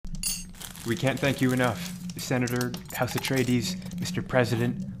We can't thank you enough. Senator, House Atreides, Mr.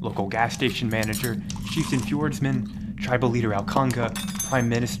 President, local gas station manager, Chieftain Fjordsman, Tribal Leader Alconga, Prime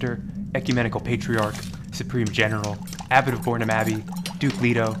Minister, Ecumenical Patriarch, Supreme General, Abbot of Bornham Abbey, Duke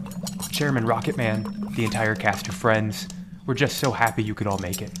Leto, Chairman Rocketman, the entire cast of Friends. We're just so happy you could all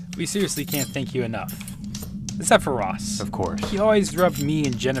make it. We seriously can't thank you enough. Except for Ross. Of course. He always rubbed me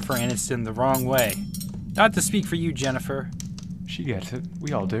and Jennifer Aniston the wrong way. Not to speak for you, Jennifer. She gets it.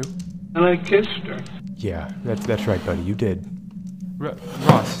 We all do. And I kissed her. Yeah, that's right, buddy. You did.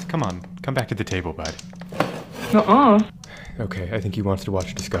 Ross, come on. Come back to the table, bud. Nuh-uh. Okay, I think he wants to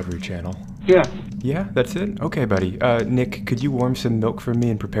watch Discovery Channel. Yeah. Yeah, that's it? Okay, buddy. Nick, could you warm some milk for me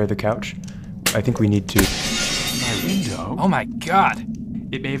and prepare the couch? I think we need to... My window? Oh my god.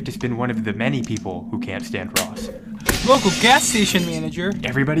 It may have just been one of the many people who can't stand Ross. Local gas station manager.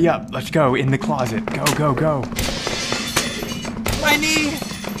 Everybody up. Let's go. In the closet. Go, go, go. My knee!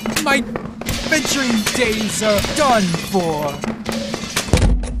 My venturing days are done for.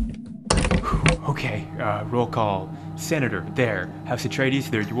 Okay, roll call. Senator, there. House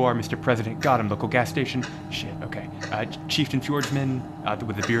Atreides, there you are. Mr. President, got him. Local gas station. Shit, okay. Chieftain Fjordsman,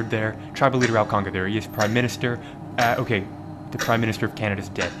 with the beard there. Tribal Leader Alconga, there he is. Prime Minister. Okay, the Prime Minister of Canada's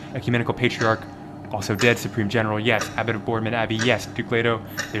dead. Ecumenical Patriarch, also dead. Supreme General, yes. Abbot of Boardman Abbey, yes. Duke Leto.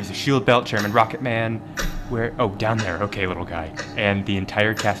 There's a shield belt. Chairman Rocketman. Where? Oh, down there. Okay, little guy. And the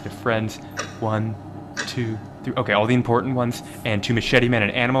entire cast of Friends. 1, 2, 3. Okay, all the important ones. And 2 machete men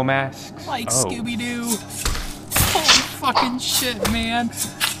and animal masks. Like oh. Scooby-Doo. Holy fucking shit, man.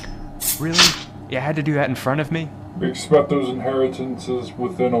 Really? You had to do that in front of me? We expect those inheritances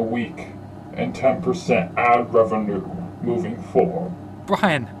within a week, and 10% ad revenue moving forward.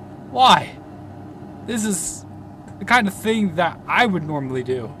 Brian, why? This is the kind of thing that I would normally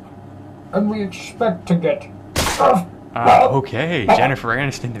do. And we expect to get... Okay, Jennifer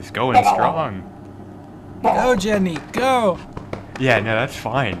Aniston is going strong. Go, Jenny, go! Yeah, no, that's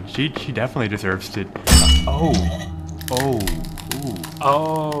fine. She definitely deserves to... Oh, ooh.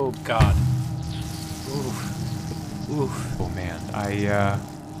 Oh, God. Oof. Oh, man,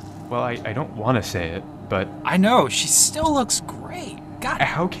 I don't want to say it, but... I know, she still looks great. God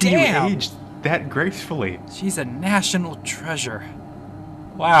How can damn. you age that gracefully? She's a national treasure.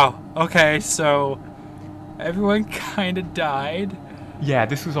 Wow, okay, so everyone kind of died. Yeah,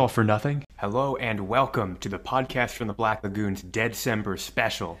 this was all for nothing. Hello and welcome to the Podcast from the Black Lagoon's Deadcember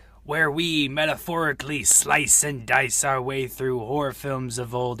special. Where we metaphorically slice and dice our way through horror films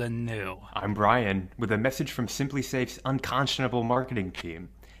of old and new. I'm Brian, with a message from Simply Safe's unconscionable marketing team.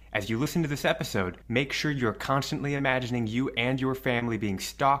 As you listen to this episode, make sure you're constantly imagining you and your family being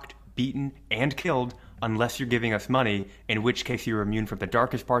stalked, beaten, and killed unless you're giving us money, in which case you're immune from the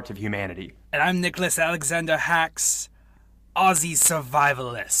darkest parts of humanity. And I'm Nicholas Alexander Hacks, Aussie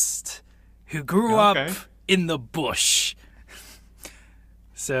survivalist, who grew up in the bush.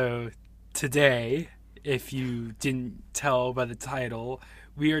 So today, if you didn't tell by the title,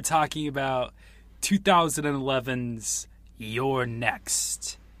 we are talking about 2011's You're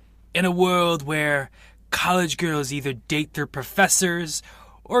Next. In a world where college girls either date their professors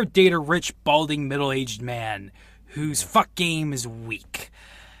or date a rich, balding, middle-aged man whose fuck game is weak.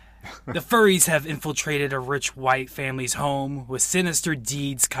 The furries have infiltrated a rich white family's home with sinister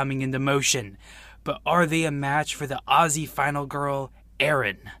deeds coming into motion. But are they a match for the Aussie final girl,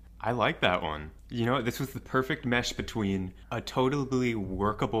 Erin? I like that one. You know, this was the perfect mesh between a totally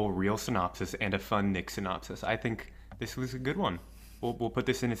workable real synopsis and a fun Nick synopsis. I think this was a good one. We'll put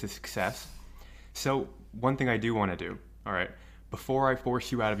this in as a success. So, one thing I do want to do, all right, before I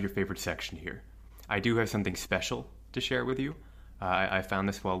force you out of your favorite section here, I do have something special to share with you. I found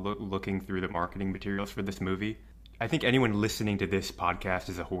this while looking through the marketing materials for this movie. I think anyone listening to this podcast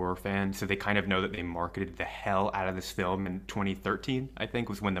is a horror fan, so they kind of know that they marketed the hell out of this film in 2013, I think,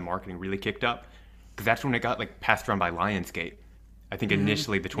 was when the marketing really kicked up. Because that's when it got, passed around by Lionsgate. I think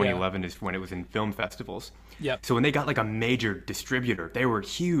initially the 2011 is when it was in film festivals. Yep. So when they got, a major distributor, they were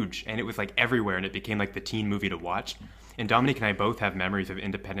huge, and it was, everywhere, and it became, the teen movie to watch. And Dominic and I both have memories of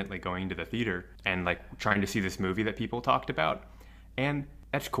independently going to the theater and, trying to see this movie that people talked about. And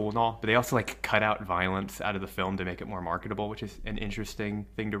that's cool and all, but they also cut out violence out of the film to make it more marketable, which is an interesting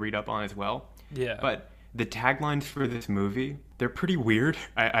thing to read up on as well. Yeah. But the taglines for this movie, they're pretty weird.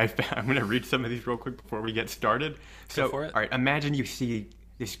 I'm going to read some of these real quick before we get started. Go for it. All right, imagine you see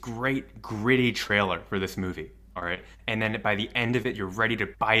this great, gritty trailer for this movie. All right, and then by the end of it, you're ready to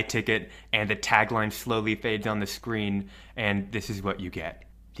buy a ticket, and the tagline slowly fades on the screen, and this is what you get.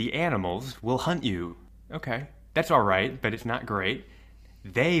 The animals will hunt you. Okay. That's all right, but it's not great.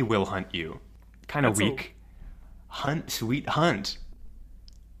 They will hunt you. Kind of weak. Hunt, sweet hunt.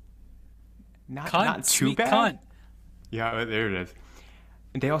 Cunt, not too sweet bad. cunt. Yeah, there it is.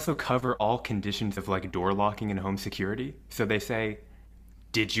 And they also cover all conditions of like door locking and home security. So they say,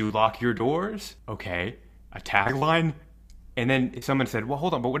 "Did you lock your doors?" Okay, a tagline. And then someone said, "Well,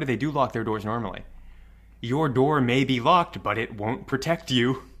 hold on, but what do they do lock their doors normally?" "Your door may be locked, but it won't protect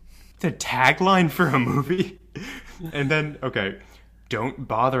you." It's a tagline for a movie. And then, okay, "Don't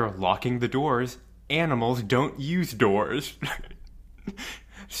bother locking the doors. Animals don't use doors."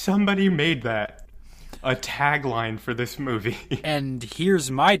 Somebody made that a tagline for this movie. And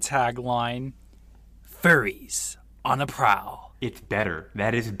here's my tagline: furries on a prowl. It's better.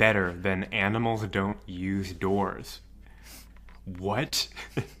 That is better than "Animals don't use doors." What?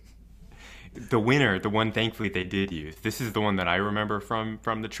 The winner, the one thankfully they did use. This is the one that I remember from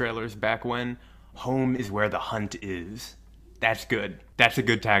the trailers back when. "Home is where the hunt is." That's good. That's a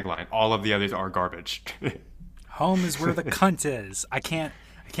good tagline. All of the others are garbage. Home is where the cunt is. I can't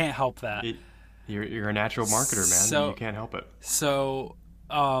help that. You're a natural marketer, man. So- You can't help it. So,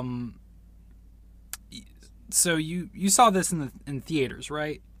 so you saw this in theaters,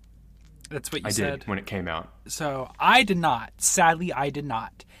 right? That's what you I said. did when it came out. So I did not. Sadly, I did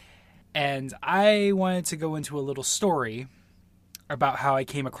not. And I wanted to go into a little story about how I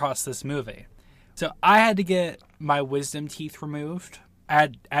came across this movie. So I had to get my wisdom teeth removed. I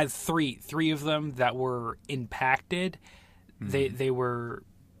had three of them that were impacted. They were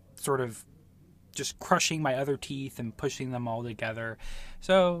sort of just crushing my other teeth and pushing them all together.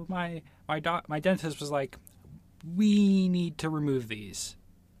 So my dentist was like, "We need to remove these."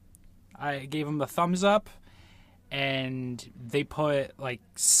 I gave him the thumbs up, and they put like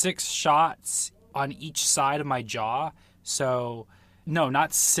 6 shots on each side of my jaw. So, no,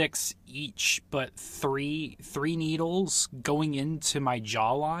 not 6 each, but three needles going into my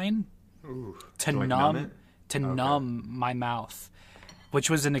jawline to like numb numb it? numb my mouth, which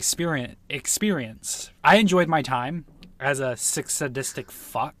was an experience. I enjoyed my time as a sick sadistic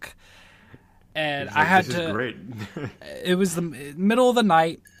fuck. And It's I like, had this to. is great. It was the middle of the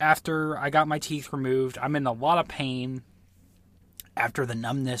night after I got my teeth removed. I'm in a lot of pain after the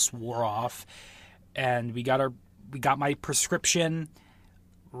numbness wore off, and we got my prescription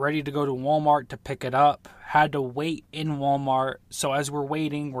ready to go to Walmart to pick it up. Had to wait in Walmart. So as we're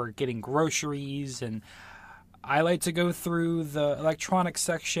waiting, we're getting groceries, and I like to go through the electronics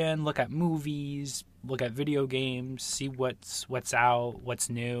section, look at movies, look at video games, see what's out, what's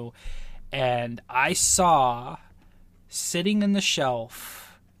new. And I saw, sitting in the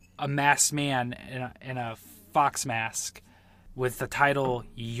shelf, a masked man in a fox mask with the title,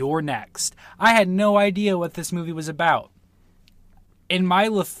 "You're Next." I had no idea what this movie was about. In my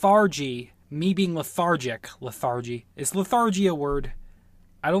lethargy, me being lethargy. Is lethargy a word?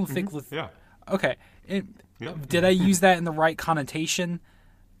 I don't think... Yeah, Okay. yeah, Did I use that in the right connotation?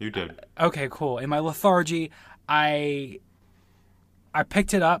 you did. Okay, cool. In my lethargy, I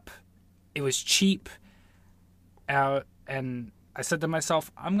picked it up. It was cheap. And I said to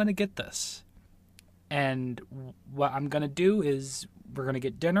myself, I'm going to get this. And what I'm going to do is we're going to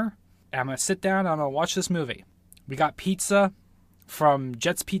get dinner. And I'm going to sit down and I'm going to watch this movie. We got pizza from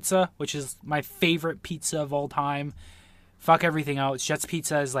Jet's Pizza, which is my favorite pizza of all time. Fuck everything else. Jet's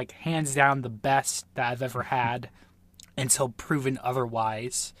Pizza is like hands down the best that I've ever had until proven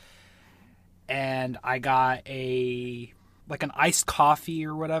otherwise. And I got an iced coffee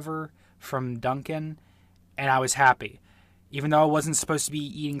or whatever from Dunkin', and I was happy. Even though I wasn't supposed to be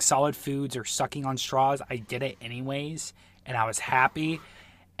eating solid foods or sucking on straws, I did it anyways, and I was happy.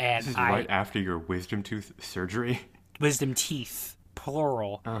 And This is right after your wisdom tooth surgery. Wisdom teeth,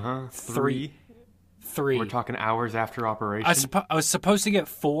 plural. Three. Three. We're talking hours after operation. I was supposed to get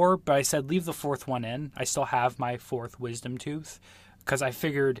 4, but I said leave the 4th one in. I still have my 4th wisdom tooth because I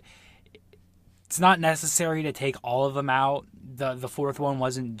figured it's not necessary to take all of them out. The 4th one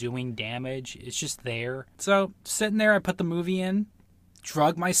wasn't doing damage. It's just there. So sitting there, I put the movie in,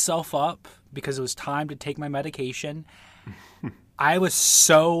 drug myself up because it was time to take my medication. I was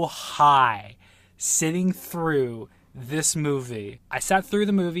so high sitting through this movie. I sat through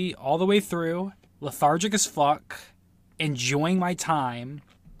the movie all the way through, lethargic as fuck, enjoying my time.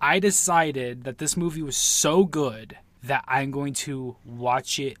 I decided that this movie was so good that I'm going to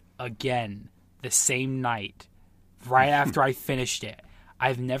watch it again the same night, right after I finished it.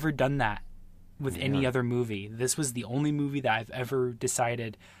 I've never done that with any other movie. This was the only movie that I've ever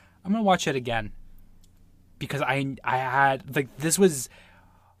decided I'm going to watch it again. Because I had, like, this was,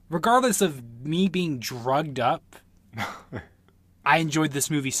 regardless of me being drugged up, I enjoyed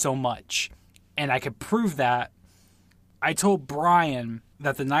this movie so much. And I could prove that. I told Brian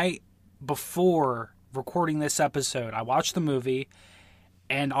that the night before recording this episode, I watched the movie,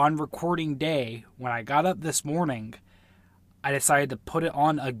 And on recording day, when I got up this morning, I decided to put it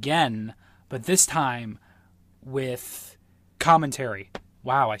on again, but this time with commentary.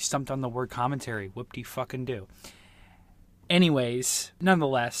 Wow, I stumped on the word commentary. Whoop-de-fucking-do. Anyways,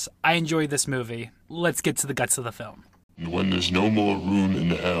 nonetheless, I enjoyed this movie. Let's get to the guts of the film. And when there's no more room in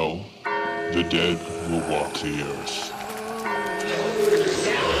hell, the dead will walk the earth.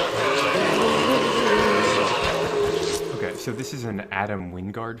 Okay, so this is an Adam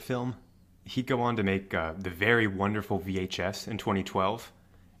Wingard film. He'd go on to make the very wonderful VHS in 2012,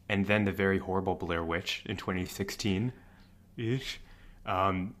 and then the very horrible Blair Witch in 2016-ish.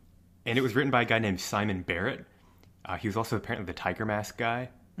 And it was written by a guy named Simon Barrett. He was also apparently the Tiger Mask guy,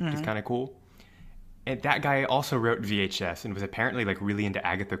 which is kind of cool. And that guy also wrote VHS and was apparently like really into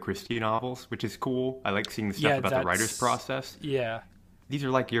Agatha Christie novels, which is cool. I like seeing the stuff about the writer's process. Yeah. These are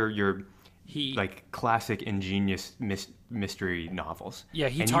like your like classic ingenious mystery novels. Yeah,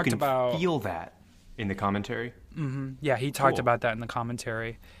 he and talked you can about feel that in the commentary. Mm-hmm. Yeah, he talked about that in the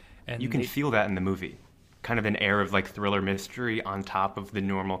commentary. And you can feel that in the movie. Kind of an air of like thriller mystery on top of the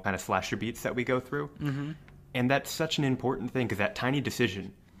normal kind of slasher beats that we go through. Mm-hmm. And that's such an important thing because that tiny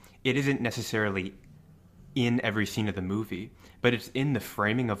decision, it isn't necessarily in every scene of the movie, but it's in the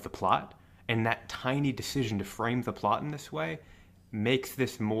framing of the plot. And that tiny decision to frame the plot in this way makes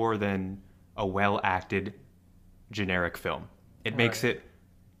this more than a well-acted generic film. It makes it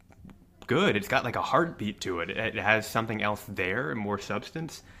good. It's got like a heartbeat to it. It has something else there and more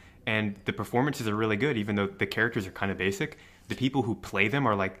substance. And the performances are really good, even though the characters are kind of basic. The people who play them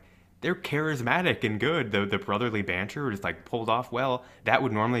are like, they're charismatic and good. The brotherly banter is like pulled off well. That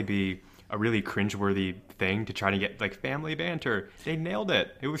would normally be a really cringeworthy thing to try to get like family banter. They nailed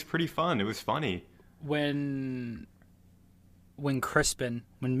it. It was pretty fun. It was funny. When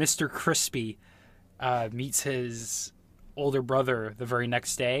Mr. Crispy meets his older brother the very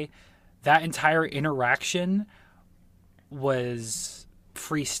next day, that entire interaction was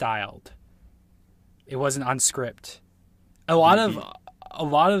freestyled. It wasn't on script. A lot of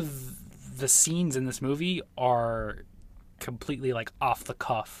the scenes in this movie are completely like off the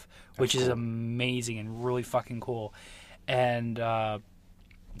cuff, which is amazing and really fucking cool. And the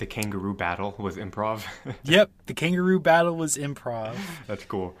kangaroo battle was improv. Yep, the kangaroo battle was improv. That's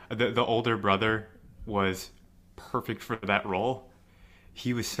cool. The older brother was perfect for that role.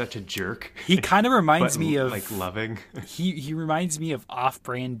 He was such a jerk. He kind of reminds me of like loving. He reminds me of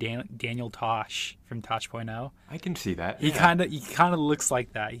off-brand Daniel Tosh from Tosh.0. I can see that. He kind of looks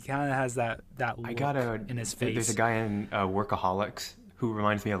like that. He kind of has that look in his face. There's a guy in Workaholics who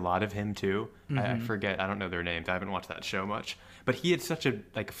reminds me a lot of him too. Mm-hmm. I forget. I don't know their names. I haven't watched that show much. But he had such a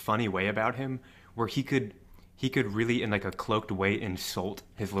like funny way about him where he could really in like a cloaked way insult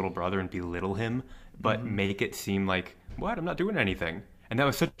his little brother and belittle him, but make it seem like, what? I'm not doing anything. And that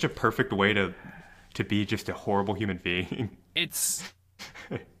was such a perfect way to be just a horrible human being. It's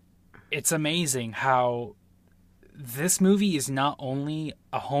amazing how this movie is not only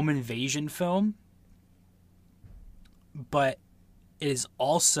a home invasion film, but it is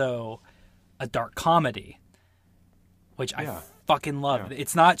also a dark comedy, which I fucking love. Yeah.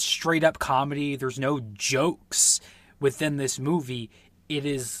 It's not straight up comedy. There's no jokes within this movie. It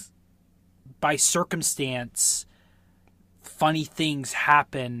is by circumstance. Funny things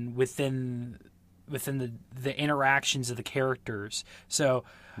happen within the interactions of the characters. So,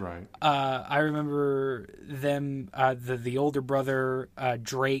 I remember them, the older brother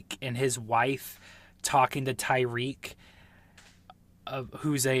Drake and his wife talking to Tyreek,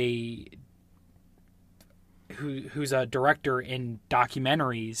 who's a director in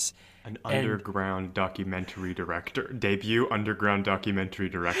documentaries. An underground documentary director. Debut underground documentary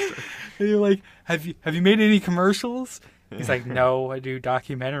director. And you're like, have you made any commercials? He's like, no, I do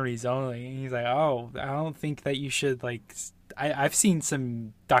documentaries only. And he's like, oh, I don't think that you should, like... I've seen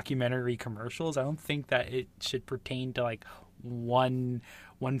some documentary commercials. I don't think that it should pertain to, like, one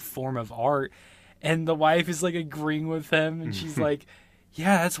form of art. And the wife is, like, agreeing with him. And she's like,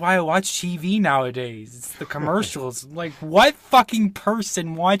 yeah, that's why I watch TV nowadays. It's the commercials. Like, what fucking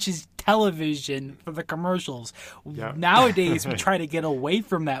person watches television for the commercials? Yeah. Nowadays, we try to get away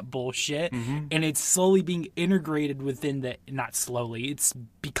from that bullshit, and it's slowly being integrated within not slowly, it's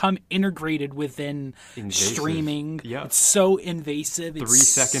become integrated within streaming. Yeah. It's so invasive. 3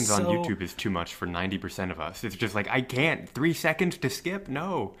 seconds on YouTube is too much for 90% of us. It's just like, I can't. 3 seconds to skip?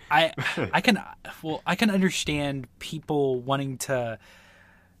 No. I can understand people wanting to,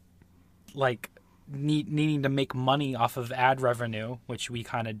 like, needing to make money off of ad revenue, which we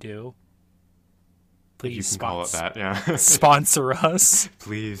kind of do. Please, you can call it that, yeah. Sponsor us.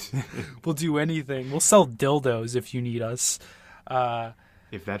 Please. We'll do anything. We'll sell dildos if you need us.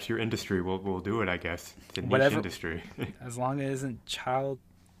 If that's your industry, we'll do it, I guess. It's a niche Whatever. industry. As long as it isn't child.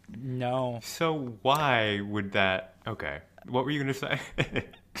 No. So why would that... Okay. What were you going to say?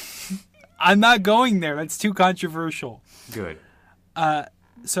 I'm not going there. That's too controversial. Good.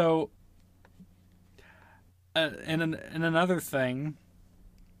 So, and another thing,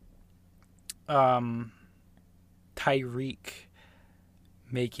 Tyreek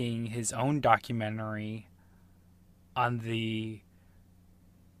making his own documentary on the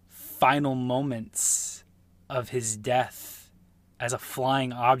final moments of his death as a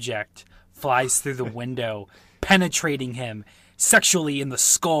flying object flies through the window, penetrating him sexually in the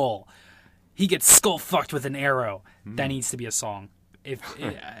skull. He gets skull fucked with an arrow. That needs to be a song.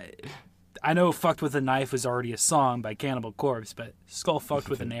 I know "Fucked with a Knife" was already a song by Cannibal Corpse, but "Skull Fucked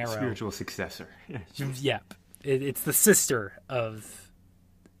with an Arrow." Spiritual successor. Yep, it's the sister of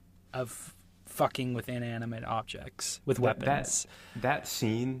fucking with inanimate objects with weapons. That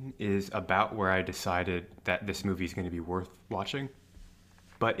scene is about where I decided that this movie is going to be worth watching.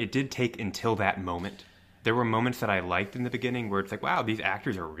 But it did take until that moment. There were moments that I liked in the beginning where it's like, wow, these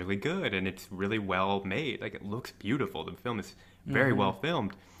actors are really good and it's really well made. Like, it looks beautiful. The film is very well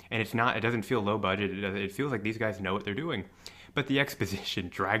filmed. And it doesn't feel low budget. It feels like these guys know what they're doing. But the exposition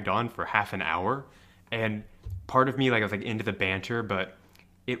dragged on for half an hour. And part of me, I was into the banter, but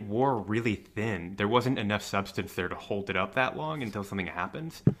it wore really thin. There wasn't enough substance there to hold it up that long until something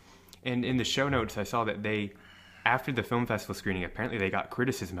happens. And in the show notes, I saw that after the film festival screening, apparently they got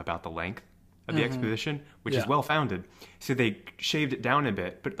criticism about the length of the exposition, which is well-founded. So they shaved it down a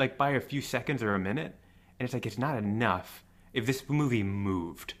bit, but by a few seconds or a minute. And it's not enough. If this movie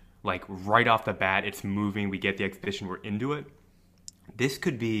moved, right off the bat, it's moving, we get the exposition, we're into it, this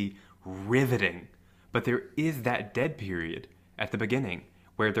could be riveting. But there is that dead period at the beginning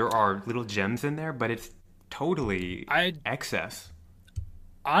where there are little gems in there, but it's totally excess.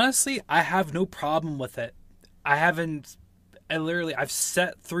 Honestly, I have no problem with it. I've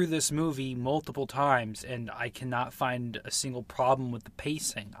sat through this movie multiple times and I cannot find a single problem with the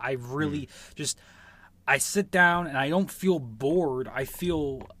pacing. I really I sit down and I don't feel bored. I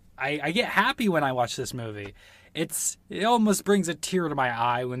get happy when I watch this movie. It almost brings a tear to my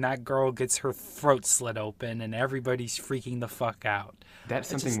eye when that girl gets her throat slit open and everybody's freaking the fuck out. That's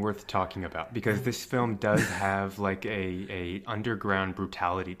something worth talking about because this film does have a underground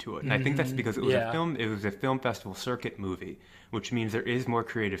brutality to it. And I think that's because it was a film festival circuit movie, which means there is more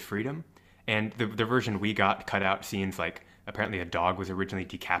creative freedom. And the version we got cut out scenes apparently a dog was originally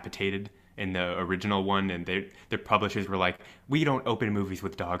decapitated in the original one, and their publishers were like, we don't open movies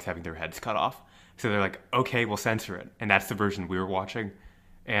with dogs having their heads cut off. So they're like, okay, we'll censor it. And that's the version we were watching.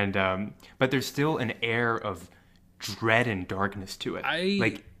 And but there's still an air of dread and darkness to it.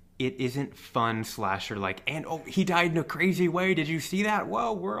 It isn't fun slasher he died in a crazy way. Did you see that?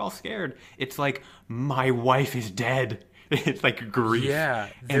 Whoa, we're all scared. It's my wife is dead. It's grief. Yeah.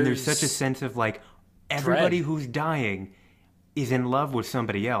 And there's such a sense of everybody dread. Who's dying is in love with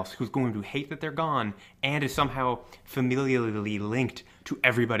somebody else who's going to hate that they're gone and is somehow familially linked to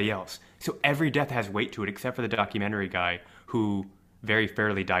everybody else. So every death has weight to it except for the documentary guy who very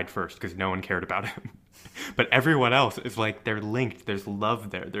fairly died first because no one cared about him. But everyone else is they're linked. There's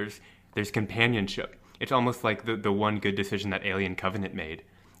love there. There's companionship. It's almost like the one good decision that Alien Covenant made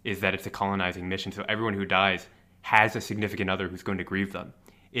is that it's a colonizing mission. So everyone who dies has a significant other who's going to grieve them.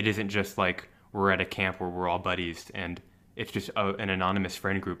 It isn't just we're at a camp where we're all buddies and it's just an anonymous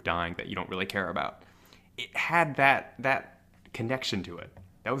friend group dying that you don't really care about. It had that connection to it.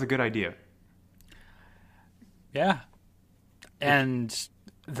 That was a good idea. Yeah. And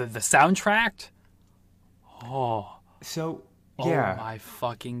the soundtrack? Oh. So, yeah. Oh my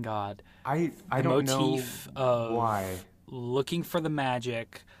fucking God. I don't know of why. Looking for the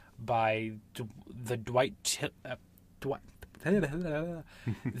Magic by the Dwight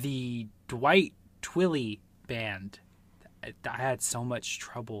Twilley band. I had so much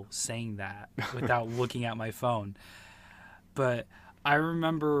trouble saying that without looking at my phone. But I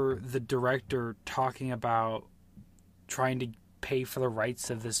remember the director talking about trying to pay for the rights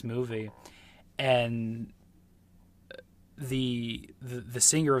of this movie, and the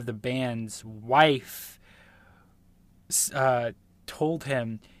singer of the band's wife told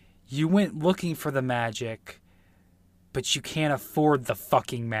him, "You went looking for the magic, but you can't afford the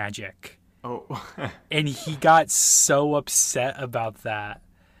fucking magic." Oh. And he got so upset about that.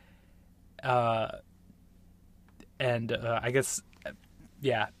 I guess,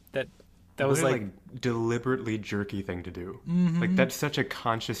 yeah, that was deliberately jerky thing to do. Mm-hmm. That's such a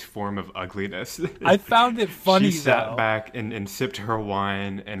conscious form of ugliness. I found it funny. She sat back and sipped her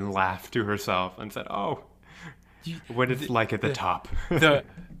wine and laughed to herself and said, "Oh, what it's like at the top.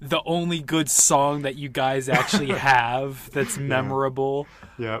 the only good song that you guys actually have that's memorable.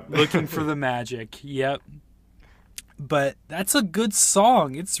 Yep. Looking for the magic. Yep. But that's a good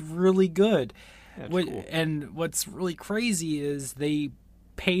song. It's really good. Cool. And what's really crazy is they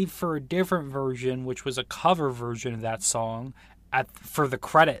paid for a different version, which was a cover version of that song, for the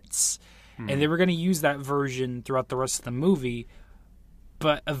credits. And they were going to use that version throughout the rest of the movie,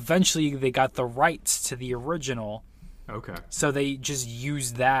 but eventually they got the rights to the original. Okay. So they just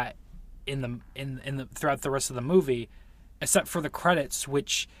used that in the throughout the rest of the movie, except for the credits,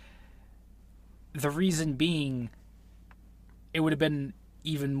 which the reason being it would have been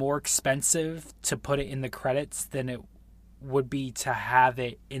even more expensive to put it in the credits than it would be to have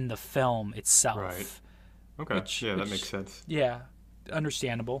it in the film itself. Right. Okay. That makes sense. Yeah,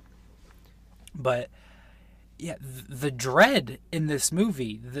 understandable. But yeah, the dread in this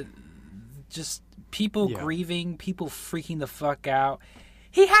movie, just people grieving, people freaking the fuck out.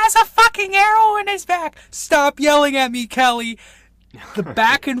 He has a fucking arrow in his back. Stop yelling at me, Kelly. The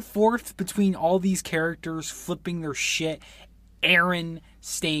back and forth between all these characters flipping their shit. Aaron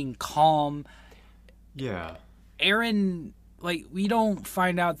staying calm. Yeah. Aaron, like, we don't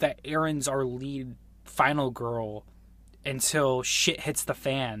find out that Aaron's our lead final girl until shit hits the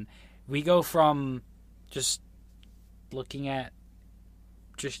fan. We go from just looking at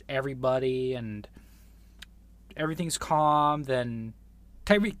just everybody and everything's calm, then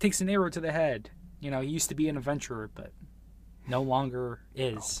Tyreek takes an arrow to the head. You know, he used to be an adventurer, but no longer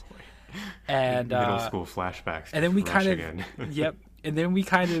is. And middle school flashbacks. And then we kind of yep. And then we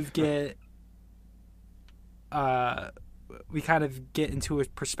kind of get into a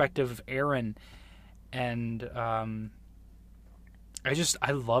perspective of Aaron, and I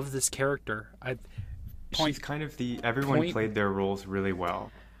love this character. She's kind of everyone played their roles really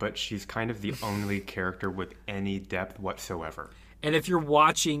well, but she's kind of the only character with any depth whatsoever. And if you're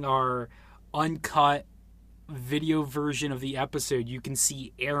watching our uncut video version of the episode, you can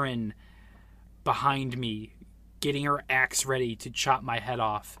see Erin behind me getting her axe ready to chop my head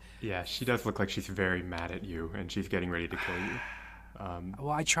off. Yeah, she does look like she's very mad at you, and she's getting ready to kill you.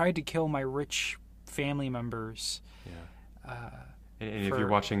 Well, I tried to kill my rich family members. Yeah. And if you're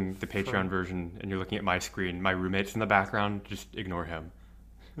watching the Patreon version and you're looking at my screen, my roommate's in the background, just ignore him.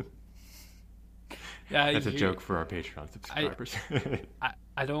 That's a joke for our Patreon subscribers.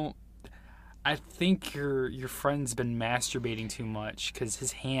 I think your friend's been masturbating too much because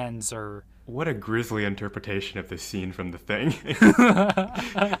his hands are... What a grisly interpretation of this scene from The Thing.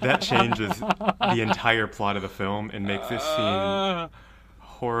 That changes the entire plot of the film and makes this scene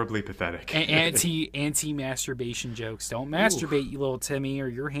horribly pathetic. Anti-masturbation jokes. Don't masturbate, you little Timmy, or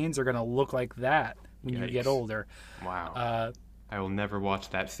your hands are going to look like that when you get older. Wow. I will never watch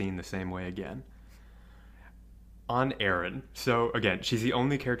that scene the same way again. On Erin. So, again, she's the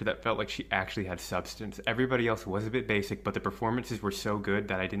only character that felt like she actually had substance. Everybody else was a bit basic, but the performances were so good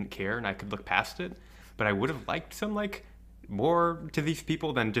that I didn't care and I could look past it. But I would have liked some, more to these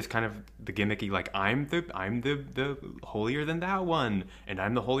people than just kind of the gimmicky, I'm the holier than that one, and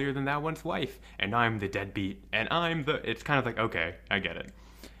I'm the holier than that one's wife, and I'm the deadbeat, and it's kind of like, okay, I get it.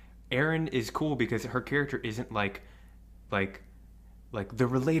 Erin is cool because her character isn't like the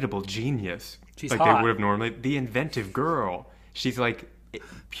relatable genius. She's hot. They would have normally. The inventive girl. She's like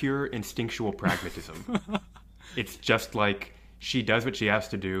pure instinctual pragmatism. It's just like she does what she has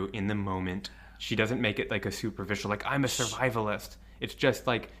to do in the moment. She doesn't make it like a superficial, I'm a survivalist. It's just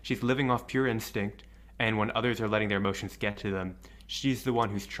like she's living off pure instinct, and when others are letting their emotions get to them, she's the one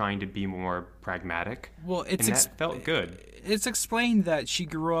who's trying to be more pragmatic. Well, that felt good. It's explained that she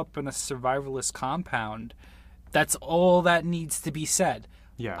grew up in a survivalist compound. That's all that needs to be said.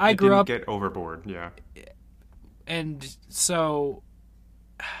 Yeah, I grew up, get overboard. Yeah, and so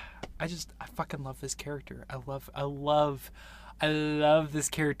I fucking love this character. I love this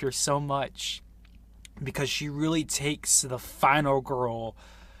character so much because she really takes the final girl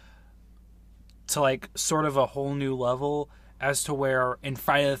to sort of a whole new level, as to where in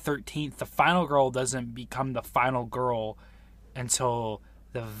Friday the 13th, the final girl doesn't become the final girl until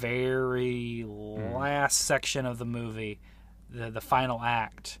the very last section of the movie, the final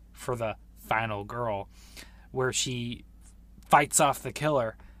act for the final girl, where she fights off the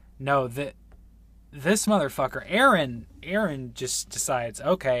killer. No, this motherfucker, Aaron just decides,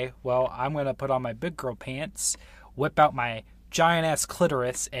 okay, well, I'm going to put on my big girl pants, whip out my giant-ass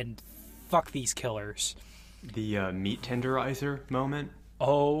clitoris, and fuck these killers. The meat tenderizer moment?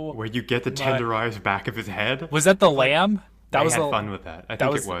 Oh. Where you get the tenderized back of his head? Was that the lamb? I had fun with that. I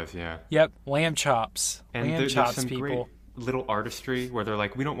think it was, yeah. Yep, lamb chops. And lamb chops, some people. little artistry where they're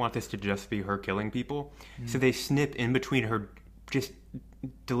like, we don't want this to just be her killing people. So they snip in between her just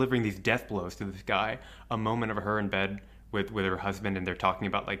delivering these death blows to this guy, a moment of her in bed with her husband, and they're talking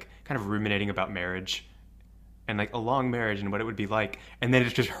about like kind of ruminating about marriage and like a long marriage and what it would be like, and then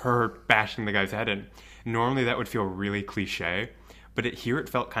it's just her bashing the guy's head in. Normally that would feel really cliche, but here it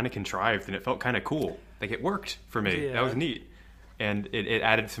felt kind of contrived and it felt kind of cool. Like it worked for me. Yeah. That was neat, and it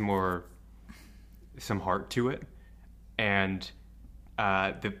added some heart to it. And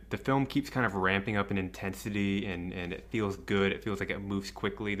the film keeps kind of ramping up in intensity, and it feels good. It feels like it moves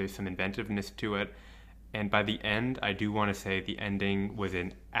quickly. There's some inventiveness to it. And by the end, I do want to say the ending was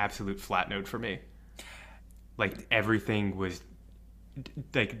an absolute flat note for me. Like, everything was...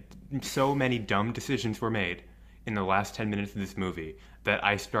 Like, so many dumb decisions were made in the last 10 minutes of this movie that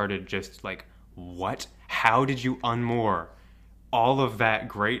I started just like, what? How did you unmoor all of that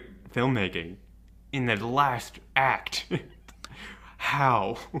great filmmaking in the last act?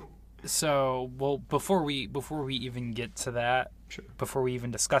 How? So, well, before we even get to that, Sure. before we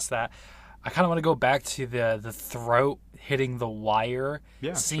even discuss that, I kind of want to go back to the throat hitting the wire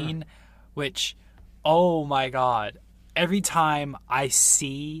Yeah, scene, which, oh my god, every time I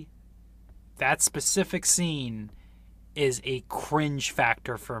see that specific scene is a cringe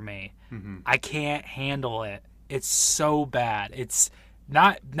factor for me. Mm-hmm. I can't handle it. It's so bad. It's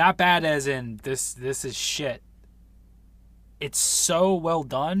not bad as in this is shit. It's so well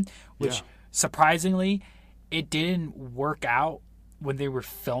done, which Yeah. surprisingly, it didn't work out when they were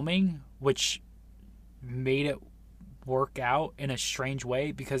filming, which made it work out in a strange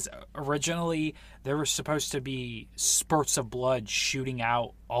way, because originally there were supposed to be spurts of blood shooting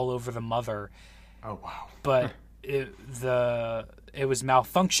out all over the mother, Oh, wow. but it was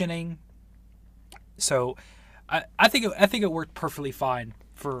malfunctioning. So I think it worked perfectly fine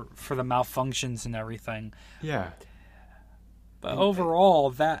for the malfunctions and everything. Yeah. But overall,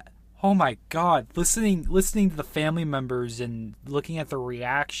 that, oh my god, listening to the family members and looking at the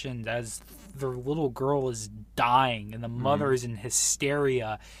reactions as their little girl is dying and the mother is in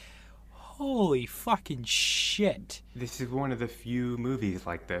hysteria. Holy fucking shit. This is one of the few movies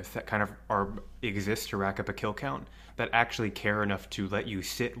like this that kind of exist to rack up a kill count, that actually care enough to let you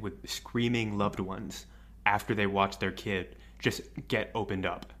sit with screaming loved ones after they watch their kid just get opened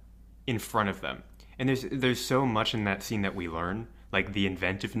up in front of them. And there's so much in that scene that we learn, like the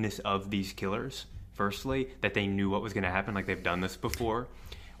inventiveness of these killers, firstly, that they knew what was going to happen, like they've done this before.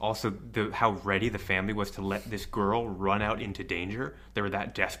 Also, how ready the family was to let this girl run out into danger. They were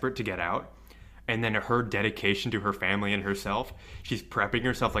that desperate to get out. And then her dedication to her family and herself. She's prepping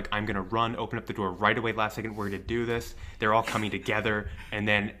herself like, I'm going to run, open up the door right away, last second, we're going to do this. They're all coming together. And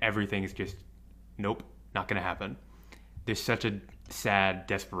then everything is just, nope, not going to happen. There's such a sad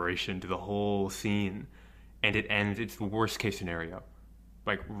desperation to the whole scene. And it ends, it's the worst case scenario.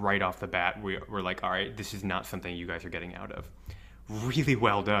 Like, right off the bat, we're like, all right, this is not something you guys are getting out of. Really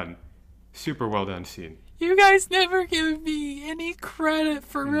well done. Super well done scene. You guys never give me any credit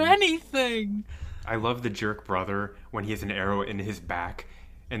for anything. I love the jerk brother when he has an arrow in his back.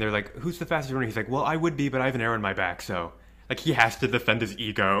 And they're like, who's the fastest runner? He's like, well, I would be, but I have an arrow in my back, so... Like, he has to defend his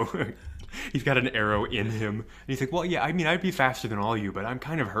ego. He's got an arrow in him. And he's like, well, yeah, I mean, I'd be faster than all you, but I'm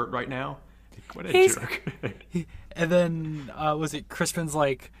kind of hurt right now. Like, what a jerk. And then, was it Crispin's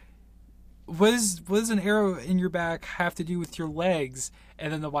like, what does an arrow in your back have to do with your legs?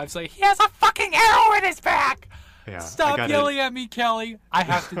 And then the wife's like, he has a fucking arrow in his back! Yeah, Stop yelling at me, Kelly. I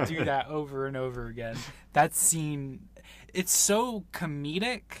have to do that over and over again. That scene, it's so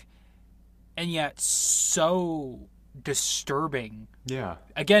comedic and yet so disturbing. Yeah.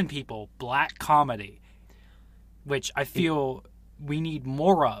 Again, people, black comedy, which I feel we need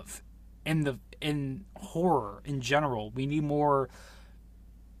more of in horror in general. We need more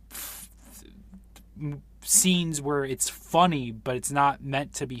scenes where it's funny, but it's not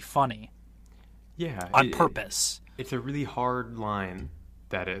meant to be funny. Yeah. On purpose. It's a really hard line,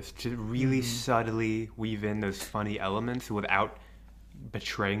 that is, to really subtly weave in those funny elements without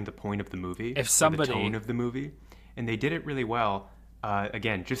betraying the point of the movie. If somebody... or the tone of the movie. And they did it really well.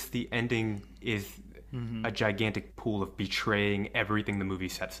 Again, just the ending is a gigantic pool of betraying everything the movie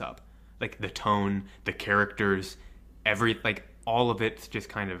sets up. Like the tone, the characters, all of it's just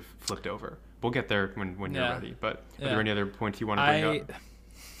kind of flipped over. We'll get there when you're ready. But are there any other points you want to bring up?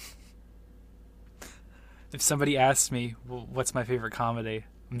 If somebody asks me, well, what's my favorite comedy,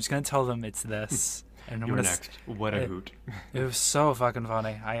 I'm just going to tell them it's this. And You're next. What a hoot. It was so fucking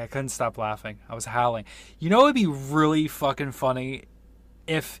funny. I couldn't stop laughing. I was howling. You know what would be really fucking funny?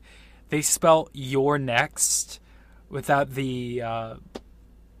 If they spelt "your next" without the...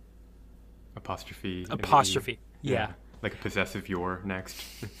 Apostrophe. Apostrophe. Yeah. Like a possessive you're next.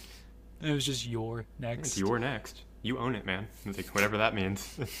 It was just your next. It's you're next. You own it, man. It's like, whatever that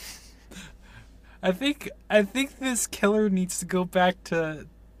means. I think this killer needs to go back to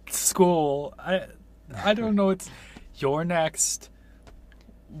school. I don't know. It's you're next.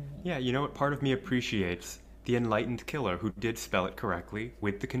 Yeah, you know what? Part of me appreciates the enlightened killer who did spell it correctly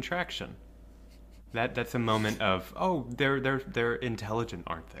with the contraction. That's a moment of, oh, they're intelligent,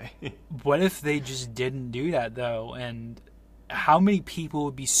 aren't they? What if they just didn't do that though? And how many people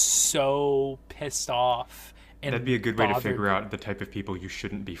would be so pissed off? And that'd be a good way to bothered? figure out the type of people you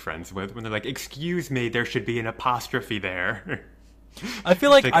shouldn't be friends with when they're like, "Excuse me, there should be an apostrophe there." I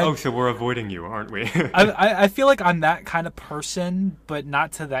feel like, oh, so we're avoiding you, aren't we? I feel like I'm that kind of person, but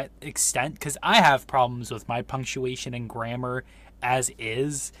not to that extent, because I have problems with my punctuation and grammar as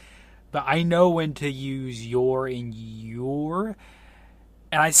is. But I know when to use your and your,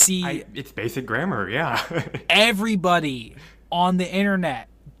 and I see it's basic grammar, yeah. everybody on the internet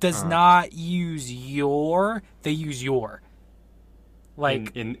does not use your; they use your.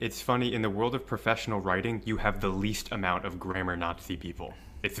 Like, it's funny, in the world of professional writing, you have the least amount of grammar Nazi people.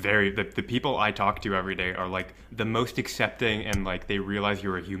 It's very the people I talk to every day are like the most accepting, and like they realize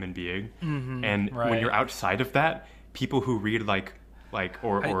you're a human being. And when you're outside of that, people who read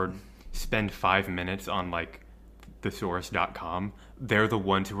or spend 5 minutes on like thesaurus.com, they're the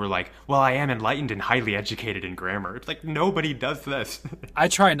ones who are like, well, I am enlightened and highly educated in grammar. It's like, nobody does this. I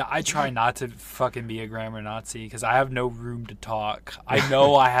try not to fucking be a grammar Nazi because I have no room to talk. I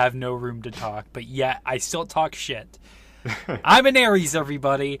know I have no room to talk, but yet I still talk shit. I'm an Aries,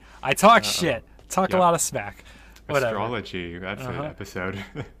 everybody. I talk shit. Talk a lot of smack. Whatever. Astrology, that's an episode.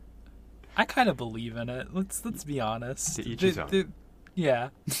 I kind of believe in it. Let's be honest. To each his own. Yeah.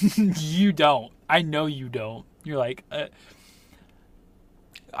 You don't. I know you don't. You're like...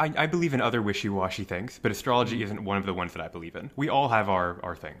 I believe in other wishy-washy things, but astrology isn't one of the ones that I believe in. We all have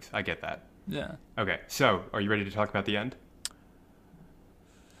our things. I get that. Yeah. Okay, so are you ready to talk about the end?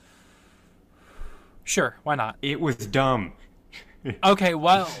 Sure, why not? It was dumb. Okay,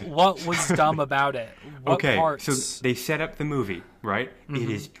 what was dumb about it? What parts? So they set up the movie, right? It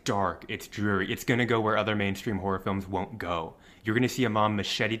is dark, it's dreary, it's gonna go where other mainstream horror films won't go. You're gonna see a mom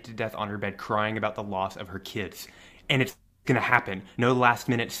macheted to death on her bed crying about the loss of her kids. And it's gonna happen. No last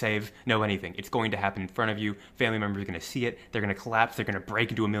minute save, no anything. It's going to happen in front of you. Family members are gonna see it, they're gonna collapse, they're gonna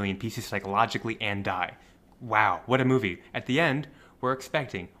break into a million pieces psychologically and die. Wow, what a movie. At the end, we're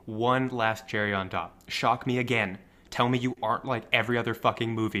expecting one last cherry on top. Shock me again. Tell me you aren't like every other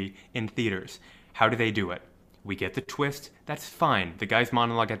fucking movie in theaters. How do they do it? We get the twist, that's fine. The guy's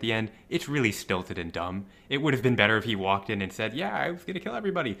monologue at the end, it's really stilted and dumb. It would have been better if he walked in and said, yeah, I was gonna kill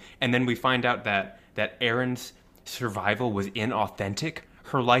everybody. And then we find out that Erin's survival was inauthentic.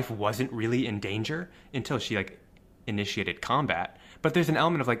 Her life wasn't really in danger until she initiated combat. But there's an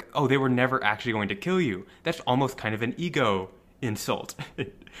element of like, oh, they were never actually going to kill you. That's almost kind of an ego insult.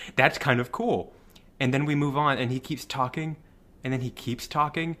 That's kind of cool. And then we move on, and he keeps talking, and then he keeps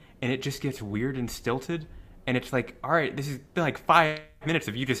talking, and it just gets weird and stilted. And it's like, all right, this is like 5 minutes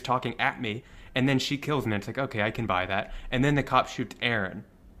of you just talking at me. And then she kills him, and it's like, okay, I can buy that. And then the cop shoots Erin.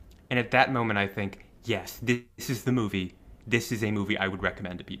 And at that moment, I think, yes, this is the movie. This is a movie I would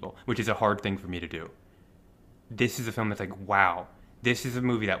recommend to people, which is a hard thing for me to do. This is a film that's like, wow, this is a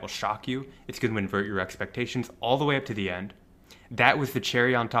movie that will shock you. It's going to invert your expectations all the way up to the end. That was the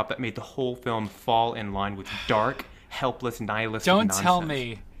cherry on top that made the whole film fall in line with dark, helpless, nihilistic nonsense.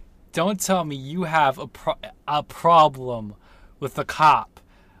 Don't tell me you have a problem with the cop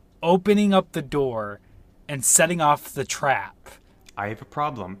opening up the door and setting off the trap. I have a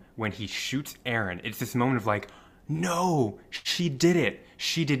problem when he shoots Erin. It's this moment of like, no, she did it.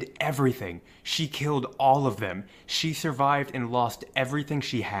 She did everything. She killed all of them. She survived and lost everything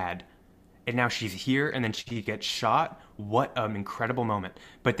she had. And now she's here, and then she gets shot. What an incredible moment.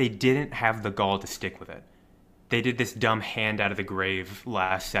 But they didn't have the gall to stick with it. They did this dumb hand out of the grave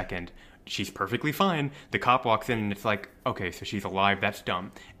last second. She's perfectly fine. The cop walks in, and it's like, okay, so she's alive. That's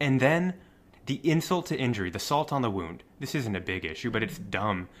dumb. And then the insult to injury, the salt on the wound. This isn't a big issue, but it's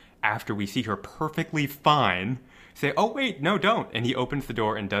dumb. After we see her perfectly fine, say, oh, wait, no, don't. And he opens the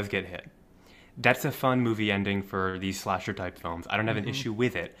door and does get hit. That's a fun movie ending for these slasher-type films. I don't have an issue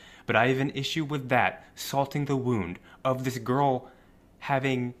with it. But I have an issue with that, salting the wound of this girl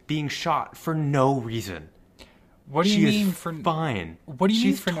being shot for no reason. What do you mean She's fine. What do you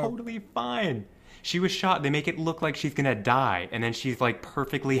mean She's for no... totally fine. She was shot. They make it look like she's gonna die, and then she's like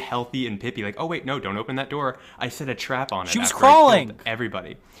perfectly healthy and pippy. Like, oh wait, no, don't open that door. I set a trap on it. She was after I crawling. killed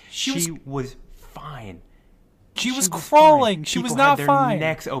everybody. She was fine. She was crawling. Fine. She was People not had their fine.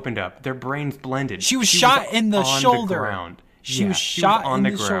 necks opened up, their brains blended. She was shot in the on shoulder. The ground. She Yeah, was shot on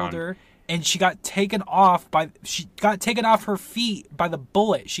in the ground. shoulder, and she got taken off her feet by the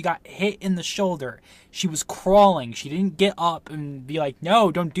bullet. She got hit in the shoulder. She was crawling. She didn't get up and be like,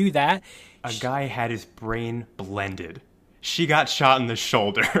 "No, don't do that." A guy had his brain blended. She got shot in the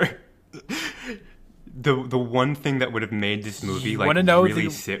shoulder. The one thing that would have made this movie really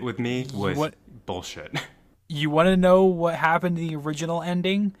sit with me was bullshit. You want to know what happened in the original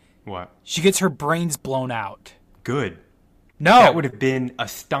ending? What? She gets her brains blown out. Good. No. That would have been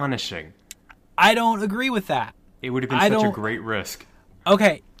astonishing. I don't agree with that. It would have been such a great risk.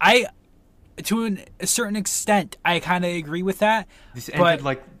 Okay, to a certain extent, I kind of agree with that. This ended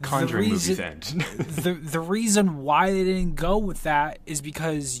like Conjuring movies end. the reason why they didn't go with that is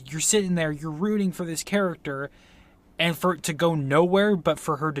because you're sitting there, you're rooting for this character, and for it to go nowhere, but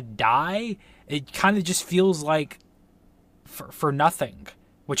for her to die, it kind of just feels like for nothing,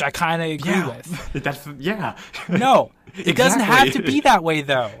 which I kind of agree with. No, it doesn't have to be that way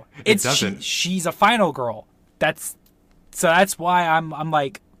though. It doesn't. She's a final girl. That's why I'm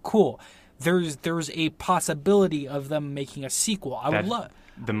like, cool. There's a possibility of them making a sequel. I would love.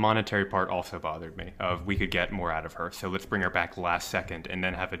 The monetary part also bothered me. Of we could get more out of her, so let's bring her back last second and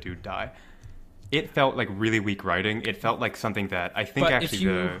then have a dude die. It felt like really weak writing. It felt like something that I think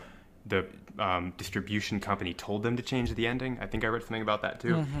the distribution company told them to change the ending. I think I read something about that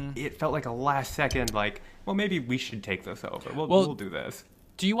too. Mm-hmm. It felt like a last second, like, well, maybe we should take this over. We'll do this.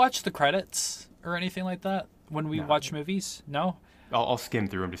 Do you watch the credits or anything like that when we watch movies? No? I'll skim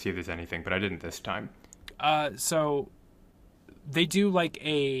through them to see if there's anything, but I didn't this time. So they do like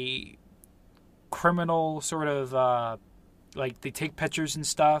a criminal sort of like they take pictures and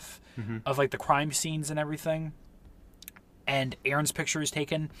stuff of like the crime scenes and everything, and Aaron's picture is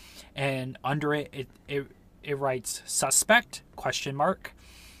taken, and under it writes suspect ?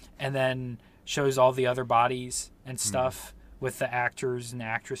 And then shows all the other bodies and stuff with the actors and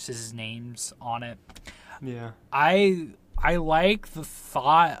actresses' names on it. Yeah. I like the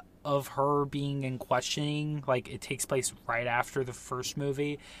thought of her being in questioning. Like, it takes place right after the first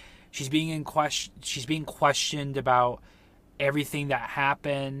movie. She's being questioned about everything that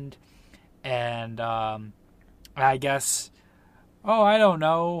happened, and I guess, I don't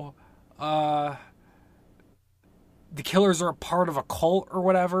know, the killers are a part of a cult or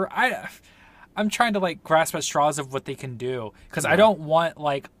whatever. I'm trying to like grasp at straws of what they can do, because I don't want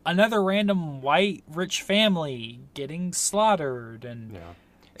like another random white rich family getting slaughtered, and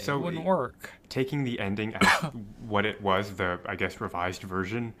so it wouldn't work. Taking the ending as what it was, the I guess revised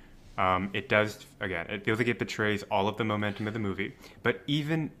version, it does again. It feels like it betrays all of the momentum of the movie. But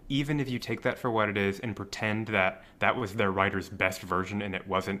even if you take that for what it is and pretend that that was their writer's best version and it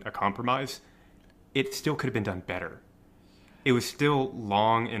wasn't a compromise, it still could have been done better. It was still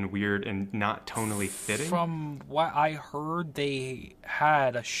long and weird and not tonally fitting. From what I heard, they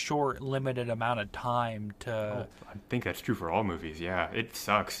had a short, limited amount of time to... I think that's true for all movies, yeah. It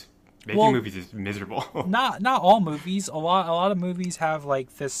sucks. Making movies is miserable. Not all movies. A lot of movies have,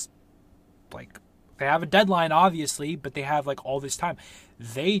 like, this... Like, they have a deadline, obviously, but they have, like, all this time.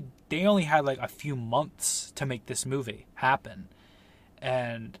 They only had, like, a few months to make this movie happen.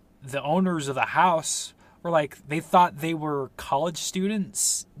 And the owners of the house... were like, they thought they were college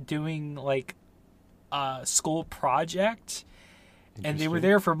students doing like a school project, and they were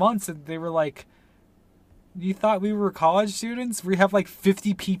there for months, and they were like, you thought we were college students? We have like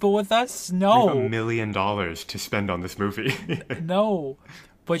 50 people with us? No. We have $1 million to spend on this movie. No.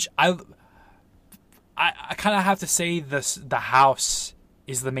 Which I kind of have to say the house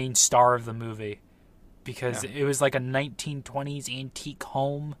is the main star of the movie, because it was like a 1920s antique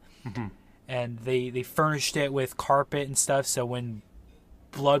home. Mm-hmm. And they furnished it with carpet and stuff, so when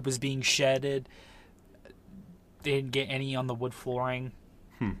blood was being shedded, they didn't get any on the wood flooring.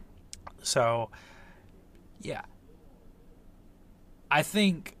 So, yeah. I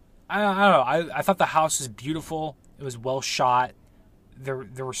think, I don't know, I thought the house was beautiful. It was well shot.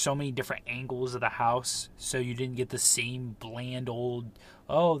 There were so many different angles of the house, so you didn't get the same bland old,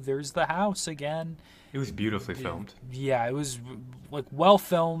 there's the house again. It was beautifully filmed. Yeah, it was like well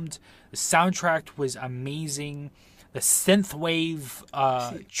filmed. The soundtrack was amazing. The synthwave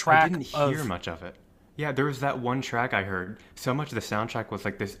track. I didn't hear much of it. Yeah, there was that one track I heard. So much of the soundtrack was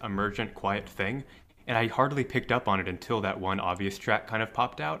like this emergent, quiet thing, and I hardly picked up on it until that one obvious track kind of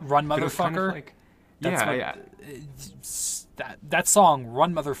popped out. Run, Motherfucker. That song,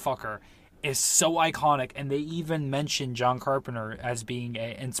 Run, Motherfucker, is so iconic, and they even mentioned John Carpenter as being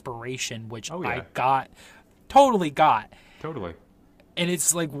an inspiration, which I totally got. Totally. And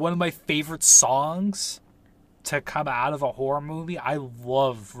it's like one of my favorite songs to come out of a horror movie, I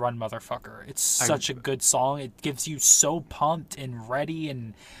love Run Motherfucker. It's such a good song. It gives you so pumped and ready,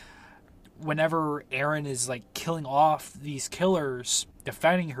 and whenever Erin is like killing off these killers,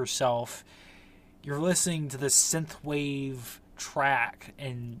 defending herself, you're listening to this synthwave track,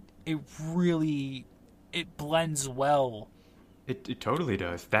 and it blends well. It totally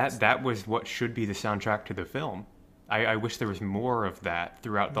does. That was what should be the soundtrack to the film. I wish there was more of that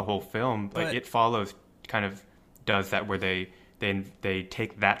throughout the whole film. Like, It Follows kind of does that, where they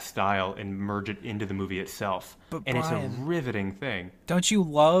take that style and merge it into the movie itself. But and Brian, it's a riveting thing. Don't you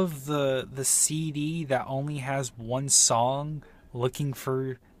love the CD that only has one song, Looking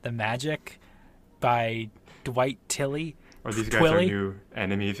for the Magic, by Dwight Tilley? Or these guys are new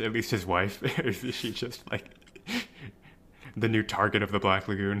enemies, at least his wife. She's just like the new target of the Black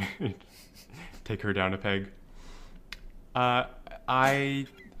Lagoon. Take her down a peg. I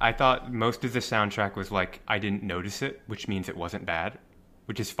thought most of the soundtrack was like, I didn't notice it, which means it wasn't bad,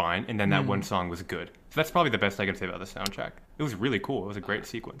 which is fine. And then that one song was good. So that's probably the best I can say about the soundtrack. It was really cool. It was a great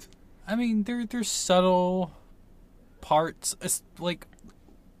sequence. I mean, there's subtle parts, like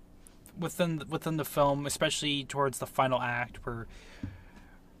within the film, especially towards the final act,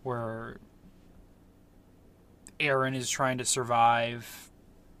 where Erin is trying to survive,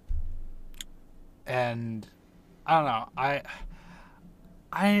 and I don't know.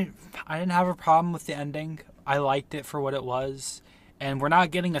 I didn't have a problem with the ending. I liked it for what it was, and we're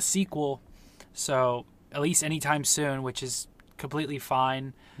not getting a sequel, so at least anytime soon, which is completely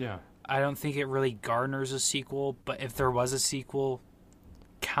fine. Yeah. I don't think it really garners a sequel, but if there was a sequel,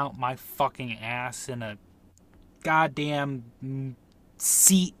 count my fucking ass in a goddamn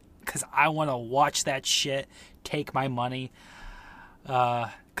seat, because I want to watch that shit. Take my money.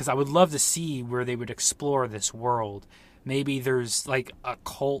 Because I would love to see where they would explore this world. Maybe there's like a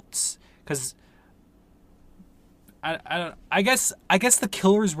cult, because I guess the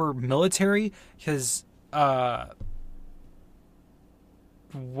killers were military, because what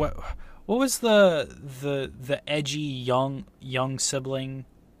was the edgy young sibling?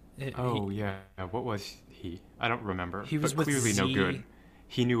 What was he? I don't remember. He was but clearly no good.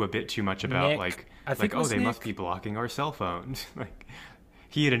 He knew a bit too much about Nick. they must be blocking our cell phones. Like,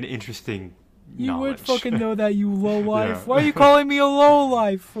 he had an interesting You knowledge. would fucking know that, you lowlife. Yeah. Why are you calling me a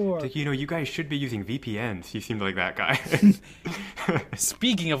lowlife for? Like, you guys should be using VPNs. He seemed like that guy.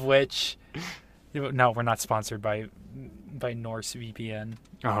 Speaking of which, no, we're not sponsored by Norse VPN.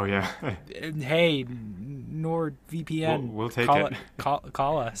 Oh yeah. Hey, NordVPN, We'll take call it.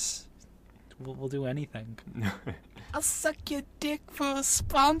 Call us. We'll do anything. I'll suck your dick for a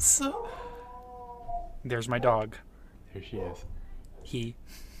sponsor. There's my dog. There she is.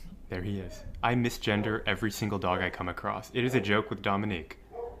 There he is. I misgender every single dog I come across. It is a joke with Dominique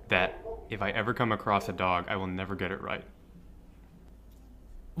that if I ever come across a dog, I will never get it right.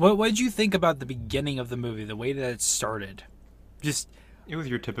 What did you think about the beginning of the movie, the way that it started? It was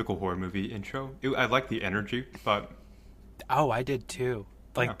your typical horror movie intro. I liked the energy, but I did too.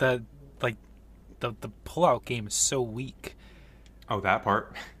 The pullout game is so weak. Oh, that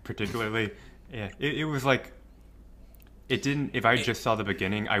part particularly. Yeah, it was like, it didn't. If I just saw the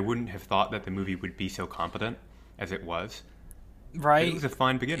beginning, I wouldn't have thought that the movie would be so competent as it was. Right. It was a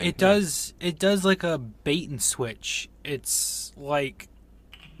fine beginning. It does like a bait and switch. It's like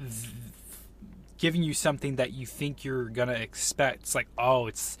giving you something that you think you're gonna expect. It's like, oh,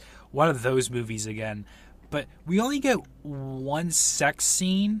 it's one of those movies again. But we only get one sex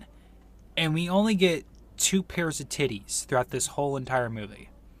scene, and we only get 2 pairs of titties throughout this whole entire movie.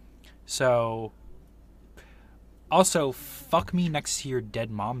 So, also, fuck me next to your dead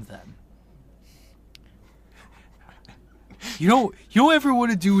mom then. You don't ever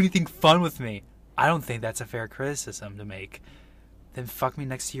want to do anything fun with me. I don't think that's a fair criticism to make. Then fuck me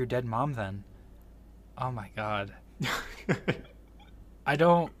next to your dead mom then. Oh my god. I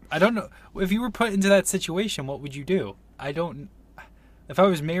don't know. If you were put into that situation, what would you do? If I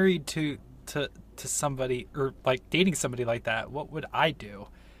was married to somebody, or like dating somebody like that, what would I do?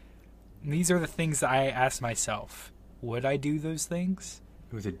 And these are the things that I ask myself. Would I do those things?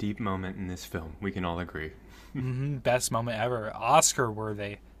 It was a deep moment in this film. We can all agree. Best moment ever. Oscar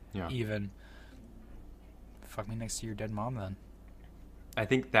worthy. Yeah. Even. Fuck me next to your dead mom then. I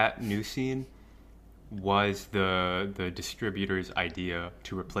think that new scene was the distributor's idea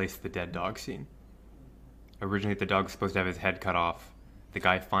to replace the dead dog scene. Originally, the dog's supposed to have his head cut off. The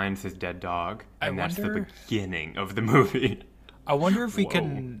guy finds his dead dog, and that's the beginning of the movie. I wonder if we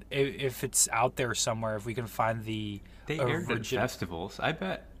can, if it's out there somewhere, if we can find the They aired at festivals. I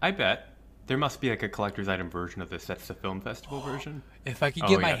bet There must be like a collector's item version of this. That's the film festival version. If I could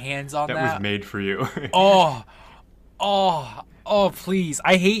get my hands on that. That was made for you. Oh, please.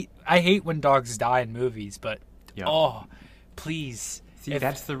 I hate when dogs die in movies, but please. See,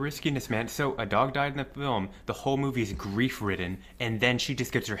 that's the riskiness, man. So a dog died in the film, the whole movie is grief-ridden, and then she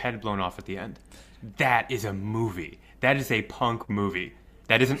just gets her head blown off at the end. That is a movie. That is a punk movie.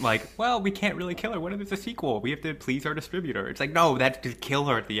 That isn't like, well, we can't really kill her. What if it's a sequel? We have to please our distributor. It's like, no, that's to kill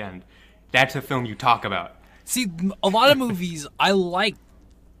her at the end. That's a film you talk about. See, a lot of movies I like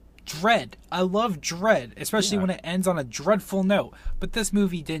dread. I love dread, especially when it ends on a dreadful note. But this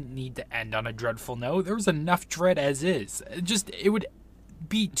movie didn't need to end on a dreadful note. There was enough dread as is. It would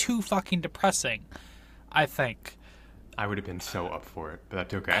be too fucking depressing, I think. I would have been so up for it, but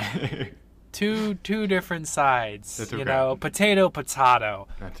that's okay. Two different sides. That's okay. You know, potato.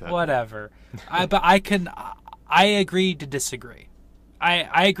 That's it. Whatever. I agree to disagree.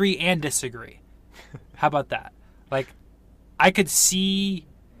 I agree and disagree. How about that? Like, I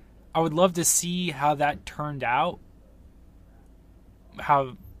would love to see how that turned out.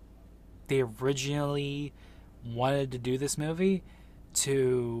 How they originally wanted to do this movie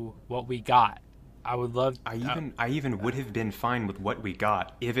to what we got. I would love. I even would have been fine with what we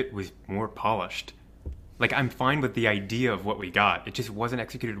got if it was more polished. Like, I'm fine with the idea of what we got. It just wasn't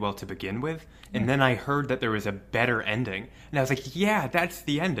executed well to begin with. And then I heard that there was a better ending. And I was like, yeah, that's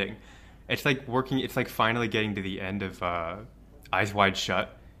the ending. It's like finally getting to the end of Eyes Wide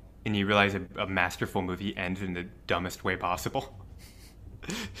Shut. And you realize a masterful movie ends in the dumbest way possible.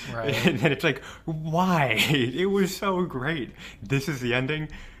 Right. And then it's like, why? It was so great. This is the ending?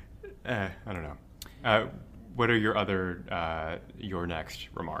 I don't know. What are your other, your next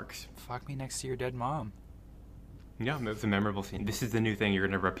remarks? Fuck me next to your dead mom. Yeah, it was a memorable scene. This is the new thing you're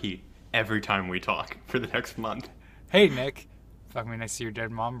going to repeat every time we talk for the next month. Hey, Nick. Fuck me next to your dead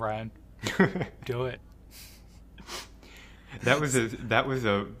mom, Brian. Do it. That was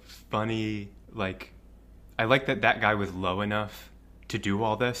a funny, like, I like that guy was low enough to do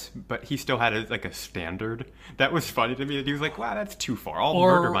all this, but he still had a standard. That was funny to me. He was like, wow, that's too far. I'll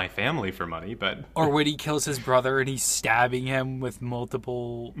murder my family for money, but... Or when he kills his brother and he's stabbing him with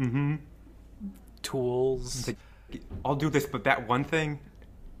multiple tools. Like, I'll do this, but that one thing?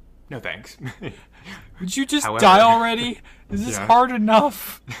 No thanks. Would you just die already? Is this hard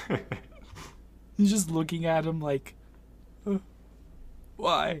enough? He's just looking at him like...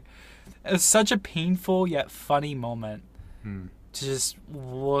 Why? It's such a painful yet funny moment to just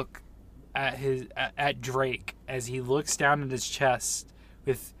look at Drake as he looks down at his chest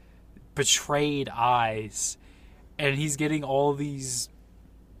with betrayed eyes, and he's getting all these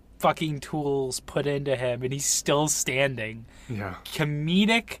fucking tools put into him, and he's still standing. Yeah.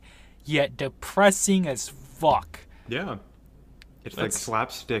 Comedic yet depressing as fuck. Yeah. It's like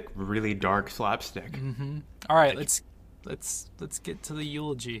slapstick, really dark slapstick. Mm-hmm. All right, let's get to the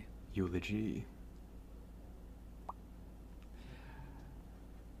eulogy. Eulogy.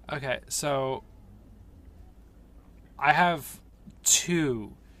 Okay, so I have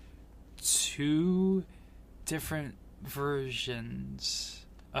two different versions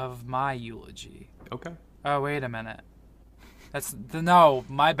of my eulogy. Okay. Oh, wait a minute. No,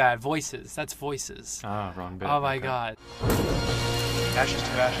 my bad. Voices. That's voices. Ah, wrong bit. Oh my god. Ashes to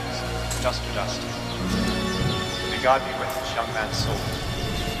ashes, dust to dust. May God be with this young man's soul.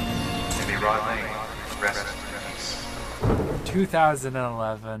 May Rod Lane rest in peace.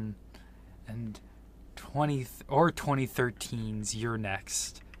 2011 and 2013's You're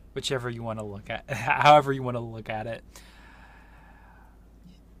Next, whichever you want to look at, however you want to look at it.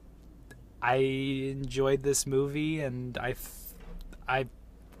 I enjoyed this movie, and I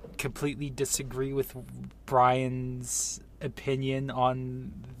completely disagree with Brian's opinion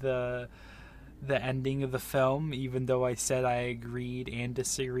on the ending of the film, even though I said I agreed and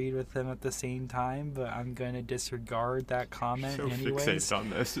disagreed with him at the same time, but I'm going to disregard that comment so anyways. Fixate on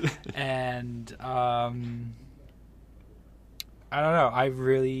this. And I don't know, I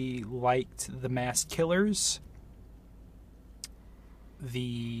really liked the masked killers,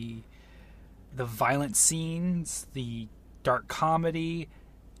 the violent scenes, the dark comedy,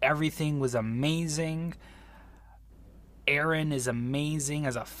 everything was amazing. Erin is amazing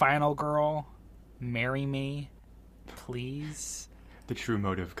as a final girl. Marry me, please. The true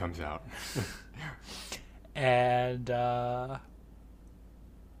motive comes out. And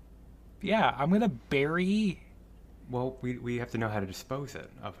yeah, I'm gonna bury. Well, we have to know how to dispose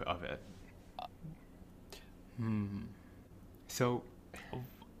of it. So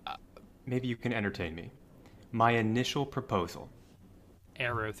maybe you can entertain me. My initial proposal,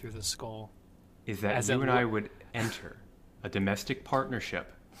 Arrow through the skull, is that you and I would enter a domestic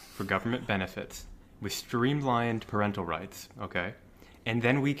partnership for government benefits with streamlined parental rights, okay? And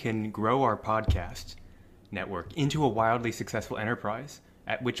then we can grow our podcast network into a wildly successful enterprise,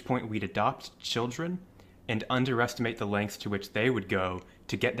 at which point we'd adopt children and underestimate the lengths to which they would go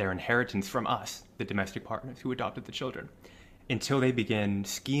to get their inheritance from us, the domestic partners who adopted the children, until they begin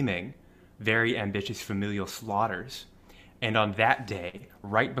scheming very ambitious familial slaughters. And on that day,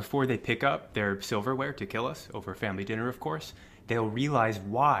 right before they pick up their silverware to kill us, over family dinner of course, they'll realize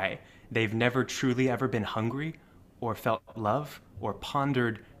why they've never truly ever been hungry or felt love or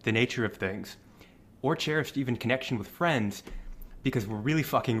pondered the nature of things or cherished even connection with friends, because we're really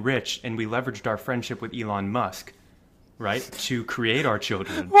fucking rich and we leveraged our friendship with Elon Musk, right, to create our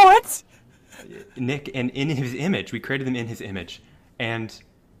children. What? Nick, and in his image, we created them in his image, and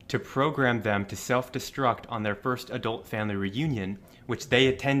to program them to self-destruct on their first adult family reunion, which they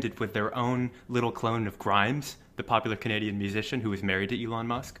attended with their own little clone of Grimes, the popular Canadian musician who was married to Elon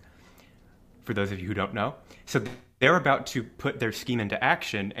Musk, for those of you who don't know. So they're about to put their scheme into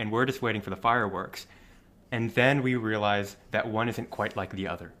action, and we're just waiting for the fireworks. And then we realize that one isn't quite like the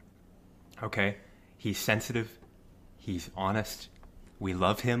other. Okay? He's sensitive. He's honest. We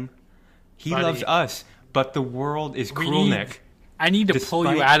love him. He Buddy, loves us. But the world is cruel, Nick. I need to pull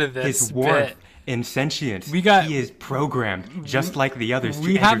you Despite out of this his warmth bit. and sentience, He is programmed just like the others to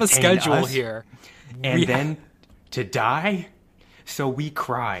We have a entertain schedule us, here. and then to die. So we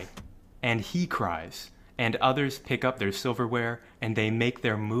cry, and he cries, and others pick up their silverware, and they make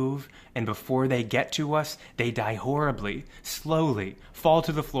their move, and before they get to us, they die horribly, slowly, fall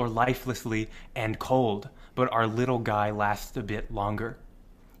to the floor lifelessly and cold. But our little guy lasts a bit longer.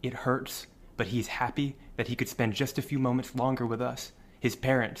 It hurts, but he's happy that he could spend just a few moments longer with us, his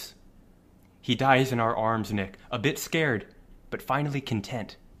parents. He dies in our arms, Nick, a bit scared, but finally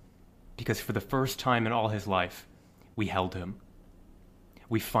content, because for the first time in all his life, we held him.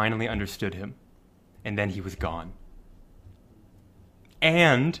 We finally understood him, and then he was gone.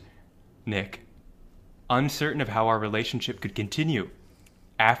 And, Nick, uncertain of how our relationship could continue,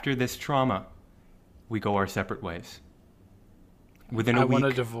 after this trauma, we go our separate ways. Within a I want a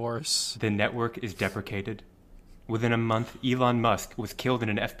week, divorce. the network is deprecated. Within a month, Elon Musk was killed in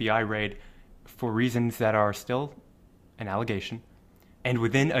an FBI raid for reasons that are still an allegation. And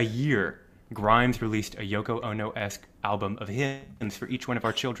within a year, Grimes released a Yoko Ono-esque album of hymns for each one of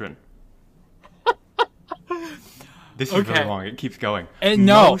our children. This is Okay. very long. It keeps going. And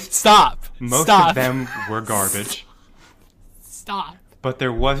no, Most stop. Stop. of them were garbage. Stop. But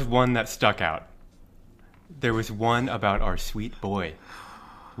there was one that stuck out. There was one about our sweet boy.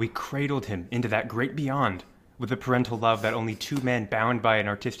 We cradled him into that great beyond with the parental love that only two men bound by an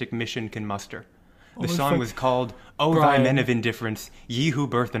artistic mission can muster. The song was called, "O Thy Brian. Men of Indifference, Ye who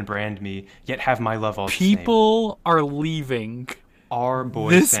birth and brand me, yet have my love all the same." People are leaving. Our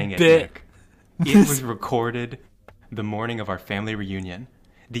boy This sang it, bit- Nick. It was recorded the morning of our family reunion,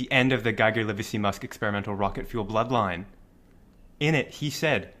 the end of the Geiger-Levisi-Musk experimental rocket fuel bloodline. In it, he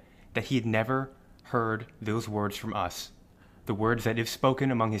said that he had never heard those words from us. The words that, if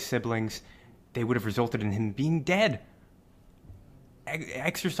spoken among his siblings, they would have resulted in him being dead.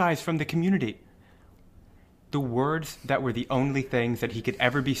 Exorcised from the community. The words that were the only things that he could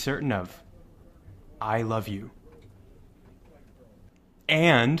ever be certain of. I love you.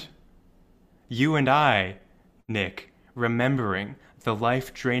 And you and I, Nick, remembering the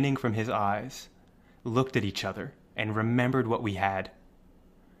life draining from his eyes, looked at each other and remembered what we had.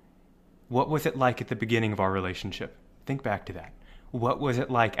 What was it like at the beginning of our relationship? Think back to that. What was it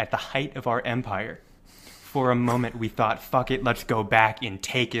like at the height of our empire? For a moment we thought, fuck it, let's go back and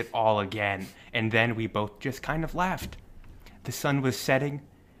take it all again. And then we both just kind of laughed. The sun was setting.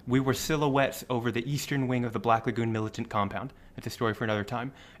 We were silhouettes over the eastern wing of the Black Lagoon militant compound. That's a story for another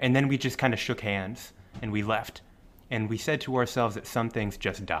time. And then we just kind of shook hands and we left. And we said to ourselves that some things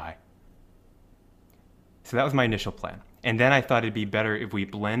just die. So that was my initial plan. And then I thought it'd be better if we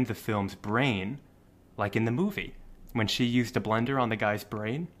blend the film's brain, like in the movie, when she used a blender on the guy's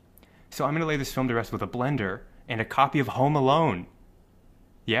brain. So I'm going to lay this film to rest with a blender and a copy of Home Alone.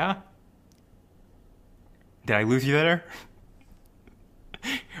 Yeah? Did I lose you there?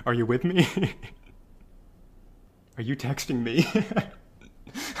 Are you with me? Are you texting me?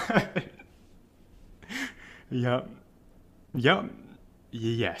 Yep. Yep.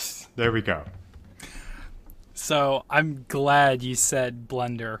 Yes. There we go. So I'm glad you said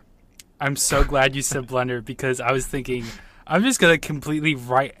blender. I'm so glad you said blender because I was thinking I'm just going to completely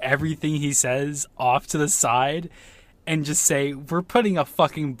write everything he says off to the side and just say we're putting a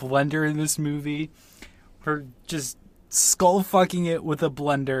fucking blender in this movie. We're just skull fucking it with a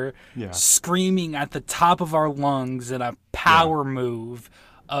blender, Yeah. screaming at the top of our lungs in a power move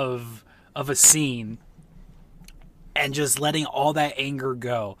of a scene and just letting all that anger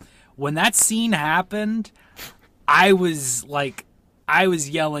go. When that scene happened, I was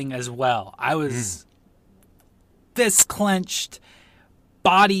yelling as well. I was fist clenched,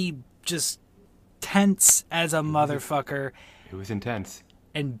 body just tense as a motherfucker. It was intense.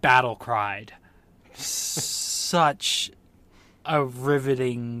 And battle cried. Such a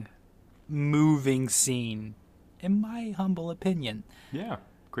riveting, moving scene, in my humble opinion. Yeah,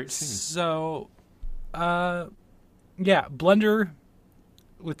 great scene. So, yeah, Blender,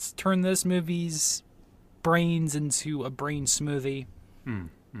 let's turn this movie's brains into a brain smoothie.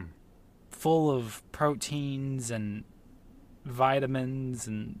 Full of proteins and vitamins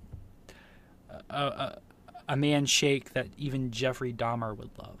and a man shake that even Jeffrey Dahmer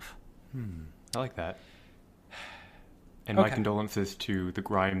would love. I like that. And Okay. my condolences to the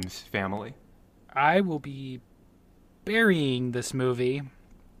Grimes family. I will be burying this movie,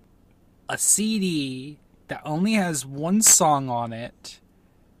 a CD that only has one song on it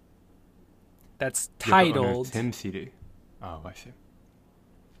that's titled Tim CD. Oh, I see.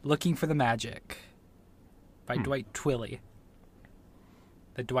 Looking for the Magic by Dwight Twilley.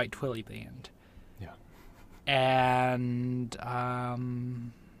 The Dwight Twilley Band. Yeah. And,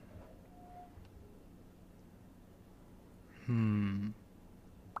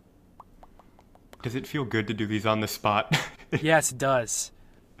 Does it feel good to do these on the spot? yes, it does.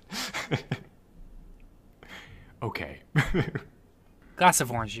 Okay. Glass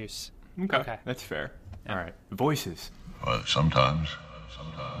of orange juice. Okay, that's fair. All right. Voices. Well, sometimes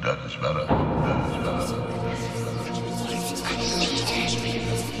that is better. That is better.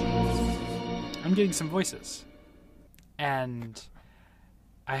 I'm getting some voices. And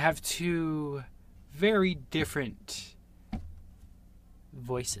I have two very different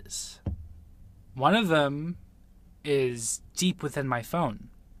voices. One of them is deep within my phone.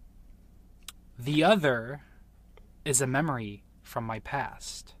 The other is a memory from my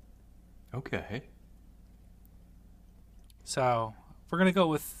past. Okay. So, we're going to go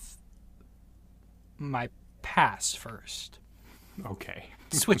with my past first. Okay.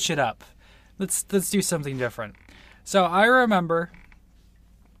 Switch it up. Let's do something different. So, I remember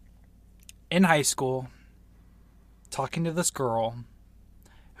in high school talking to this girl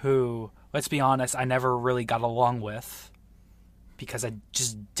who, let's be honest, I never really got along with because I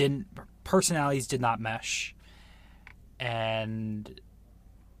just didn't, personalities did not mesh. And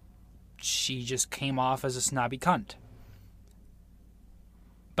she just came off as a snobby cunt.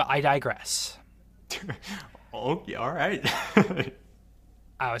 But I digress. Okay, all right.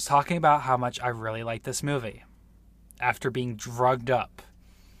 I was talking about how much I really like this movie after being drugged up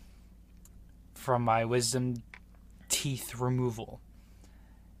from my wisdom teeth removal.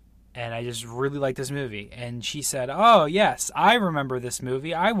 And I just really like this movie. And she said, "Oh, yes, I remember this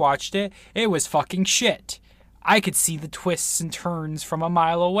movie. I watched it. It was fucking shit. I could see the twists and turns from a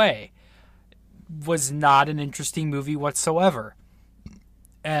mile away. Was not an interesting movie whatsoever."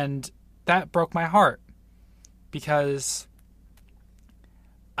 And that broke my heart because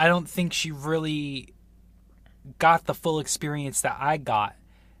I don't think she really got the full experience that I got.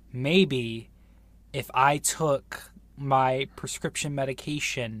 Maybe if I took my prescription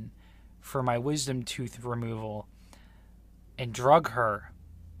medication for my wisdom tooth removal and drug her,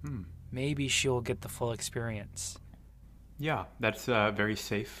 maybe she'll get the full experience. Yeah, that's a very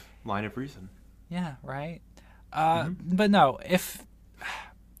safe line of reason. Yeah, right? But no,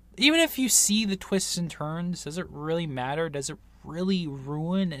 even if you see the twists and turns, does it really matter? Does it really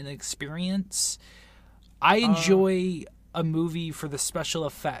ruin an experience? I enjoy a movie for the special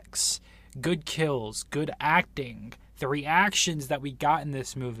effects, good kills, good acting, the reactions that we got in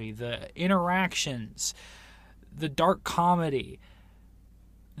this movie, the interactions, the dark comedy,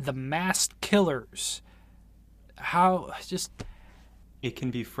 the masked killers. It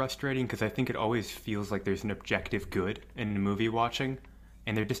can be frustrating because I think it always feels like there's an objective good in movie watching,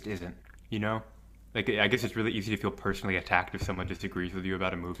 and there just isn't, you know? Like, I guess it's really easy to feel personally attacked if someone disagrees with you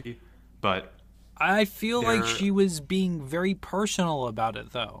about a movie, but I feel like she was being very personal about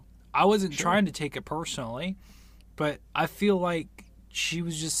it, though. I wasn't trying to take it personally, but I feel like she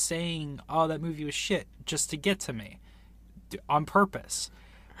was just saying, "Oh, that movie was shit," just to get to me, on purpose.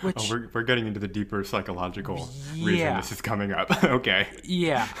 Which, we're getting into the deeper psychological reason Yeah. this is coming up. Okay.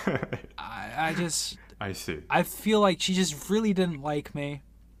 yeah, I see. I feel like she just really didn't like me.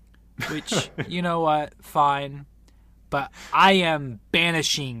 Which, you know what? Fine, but I am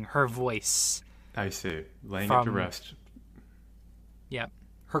banishing her voice. I see. Laying it to From- rest. Yep,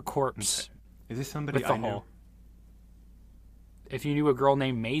 her corpse. Is this somebody With the I know? hole. If you knew a girl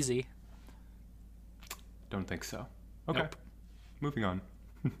named Maisie. Don't think so. Okay. Nope. Moving on.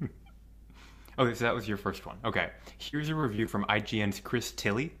 Okay, so that was your first one. Okay, here's a review from IGN's Chris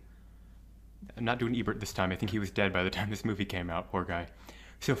Tilley. I'm not doing Ebert this time. I think he was dead by the time this movie came out. Poor guy.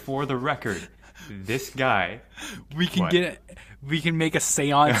 So for the record, this guy... We can What? we can make a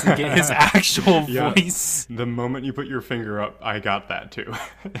seance and get his actual Yeah. voice. The moment you put your finger up, I got that too.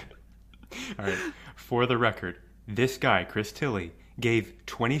 All right. For the record, this guy, Chris Tilley, gave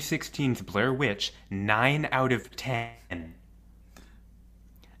 2016's Blair Witch 9 out of 10.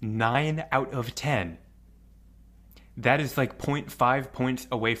 9 out of 10. That is like 0.5 points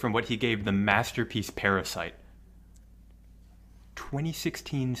away from what he gave the masterpiece Parasite.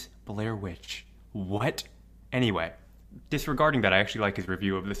 2016's Blair Witch. What? Anyway, disregarding that, I actually like his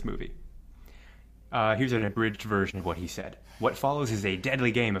review of this movie. Here's an abridged version of what he said. What follows is a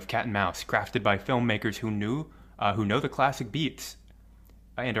deadly game of cat and mouse crafted by filmmakers who know the classic beats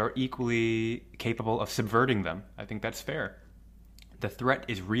and are equally capable of subverting them. I think that's fair. The threat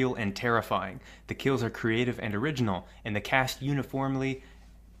is real and terrifying. The kills are creative and original, and the cast is uniformly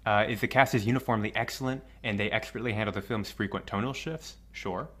excellent, and they expertly handle the film's frequent tonal shifts.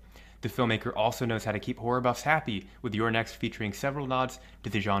 Sure. The filmmaker also knows how to keep horror buffs happy, with Your Next featuring several nods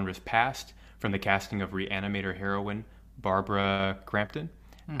to the genre's past, from the casting of Reanimator heroine Barbara Crampton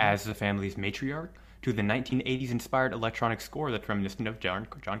as the family's matriarch, to the 1980s-inspired electronic score that's reminiscent of John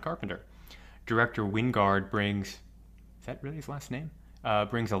Carpenter. Director Wingard brings... Is that really his last name?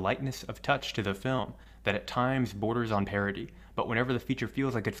 Brings a lightness of touch to the film that at times borders on parody, but whenever the feature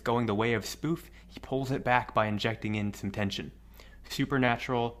feels like it's going the way of spoof, he pulls it back by injecting in some tension.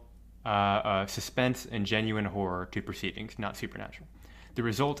 Supernatural, suspense, and genuine horror to proceedings, not supernatural. The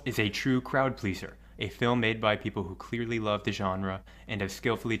result is a true crowd pleaser, a film made by people who clearly love the genre and have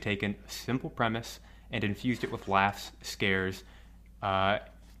skillfully taken a simple premise and infused it with laughs, scares, and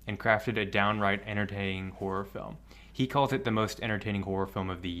crafted a downright entertaining horror film. He calls it the most entertaining horror film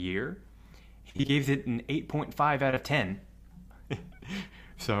of the year. He gives it an 8.5 out of 10.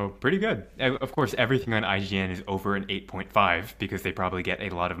 So, pretty good. Of course, everything on IGN is over an 8.5 because they probably get a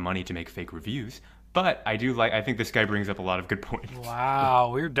lot of money to make fake reviews. But I think this guy brings up a lot of good points.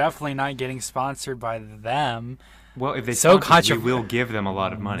 Wow, we're definitely not getting sponsored by them. Well, if they So sponsor us, we controversial. will give them a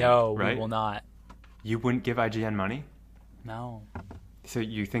lot of money. No, right? we will not. You wouldn't give IGN money? No. So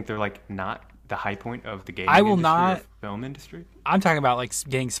you think they're like not the high point of the gaming I will industry not- or film industry? I'm talking about like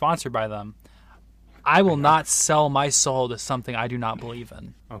getting sponsored by them. I will not sell my soul to something I do not believe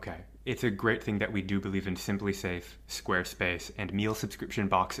in. Okay. It's a great thing that we do believe in Simply Safe, Squarespace, and meal subscription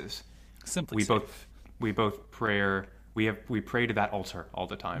boxes. Simply We safe. both we pray to that altar all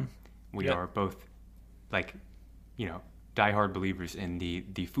the time. We Yep. are both like, diehard believers in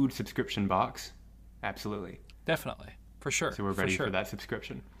the food subscription box. Absolutely. Definitely. For sure. So we're ready sure. for that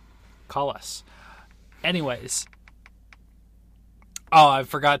subscription. Call us. Anyways. Oh, I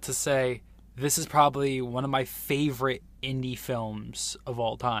forgot to say, this is probably one of my favorite indie films of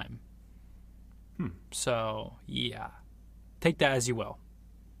all time. So, yeah. Take that as you will.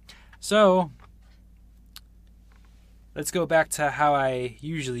 So, let's go back to how I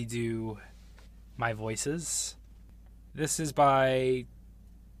usually do my voices. This is by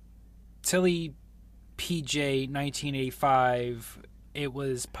Tilly PJ 1985. It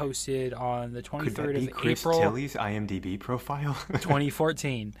was posted on the Could that 23rd be of Chris April Tilley's IMDb profile?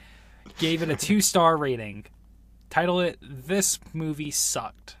 2014. Gave it a 2-star rating. Titled it, "This Movie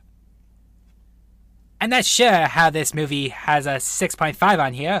Sucked." I'm not sure how this movie has a 6.5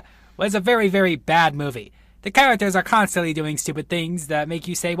 on here. Well, it's a very, very bad movie. The characters are constantly doing stupid things that make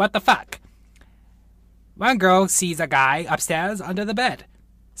you say, what the fuck? One girl sees a guy upstairs under the bed,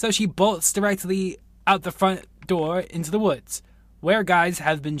 so she bolts directly out the front door into the woods, where guys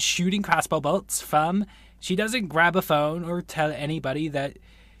have been shooting crossbow bolts from. She doesn't grab a phone or tell anybody that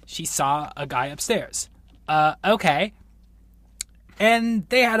she saw a guy upstairs. Okay. And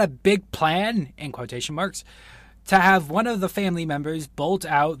they had a big plan, in quotation marks, to have one of the family members bolt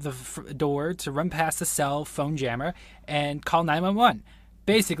out the door to run past the cell phone jammer and call 911.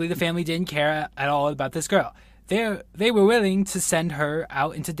 Basically, the family didn't care at all about this girl. They were willing to send her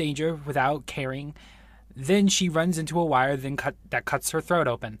out into danger without caring. Then she runs into a wire that cuts her throat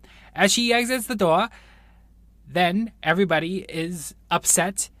open. As she exits the door, then everybody is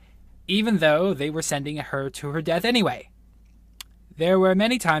upset, even though they were sending her to her death anyway. There were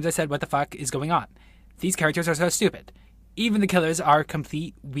many times I said, what the fuck is going on? These characters are so stupid. Even the killers are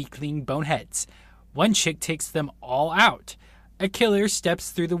complete weakling boneheads. One chick takes them all out. A killer steps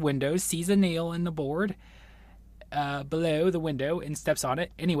through the window, sees a nail in the board below the window, and steps on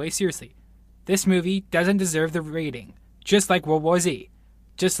it. Anyway, seriously, this movie doesn't deserve the rating. Just like World War Z.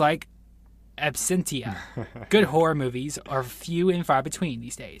 Just like absentia. Good horror movies are few and far between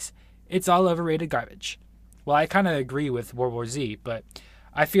these days. It's all overrated garbage. Well, I kind of agree with World War Z, but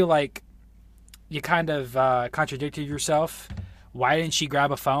I feel like you kind of contradicted yourself. Why didn't she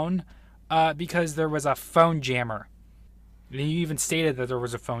grab a phone? Because there was a phone jammer. You even stated that there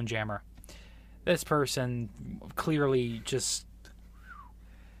was a phone jammer. This person clearly just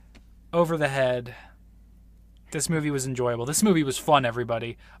over the head. This movie was enjoyable. This movie was fun,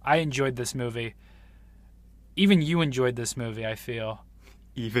 everybody. I enjoyed this movie. Even you enjoyed this movie, I feel.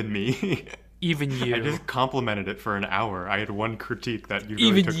 Even me? Even you. I just complimented it for an hour. I had one critique that you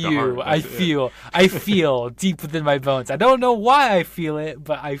really took to heart. Even you. I feel deep within my bones. I don't know why I feel it,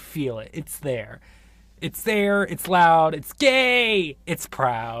 but I feel it. It's there. It's there. It's loud. It's gay. It's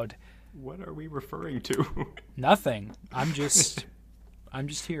proud. What are we referring to? Nothing. I'm just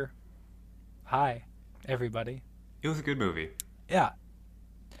here. Hi, everybody. It was a good movie. Yeah.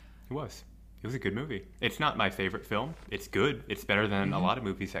 It was. It was a good movie. It's not my favorite film. It's good. It's better than a lot of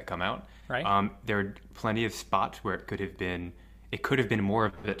movies that come out. Right. There are plenty of spots where it could have been more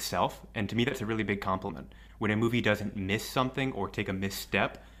of itself, and to me that's a really big compliment. When a movie doesn't miss something or take a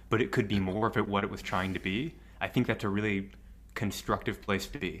misstep, but it could be more of what it was trying to be, I think that's a really constructive place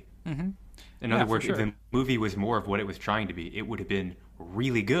to be. Mm-hmm. In other words, if the movie was more of what it was trying to be, it would have been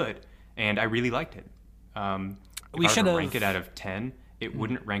really good, and I really liked it. We should have rank it out of 10. It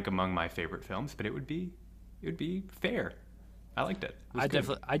wouldn't rank among my favorite films, but it would be fair. I liked it.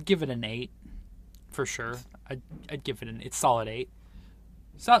 I'd give it an 8 for sure. I'd give it it's solid 8.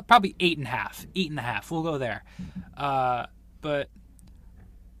 So probably 8.5. 8.5. We'll go there. But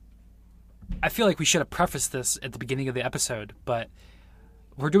I feel like we should have prefaced this at the beginning of the episode, but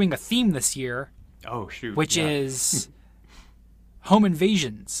we're doing a theme this year. Oh shoot. Which is home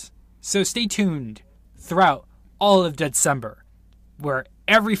invasions. So stay tuned throughout all of December, where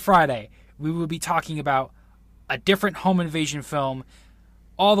every Friday we will be talking about a different home invasion film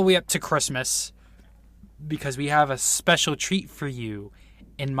all the way up to Christmas, because we have a special treat for you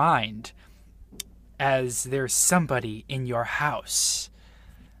in mind, as there's somebody in your house.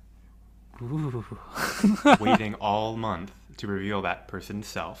 Ooh. Waiting all month to reveal that person's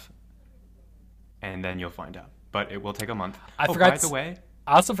self, and then you'll find out. But it will take a month. By the way,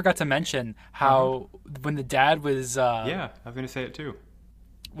 I also forgot to mention how when the dad was I was going to say it too.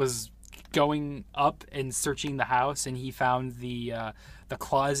 Was going up and searching the house, and he found the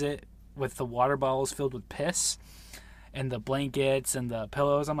closet with the water bottles filled with piss and the blankets and the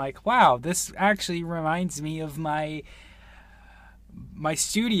pillows. I'm like, wow, this actually reminds me of my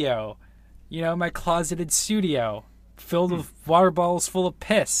studio, my closeted studio filled with water bottles full of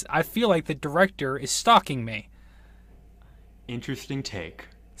piss. I feel like the director is stalking me. Interesting take.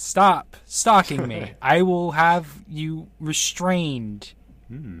 Stop stalking me. I will have you restrained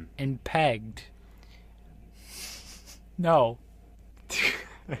and pegged. No.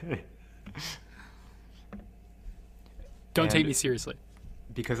 Don't take me seriously.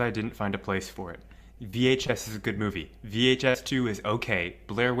 Because I didn't find a place for it. VHS is a good movie. VHS 2 is okay.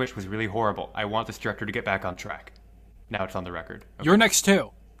 Blair Witch was really horrible. I want this director to get back on track. Now it's on the record. Okay. You're next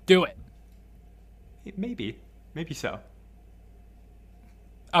too. Do it. Maybe. Maybe so.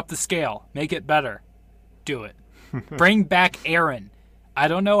 Up the scale. Make it better. Do it. Bring back Aaron. I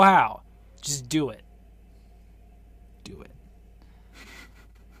don't know how. Just do it. Do it.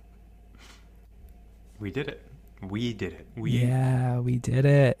 We did it. We did it. We did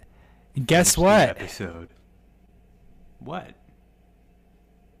it. And guess what? Episode. What?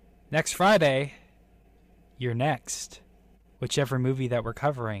 Next Friday, you're next. Whichever movie that we're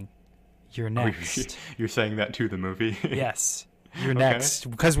covering, you're next. You're saying that to the movie? Yes. You're next.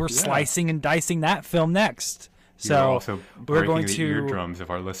 Because we're slicing and dicing that film next. So you're also we're going the to eardrums of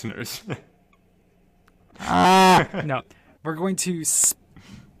our listeners. No. We're going to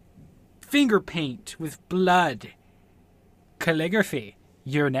finger paint with blood. Calligraphy.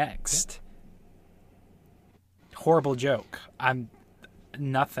 You're next. Horrible joke. I'm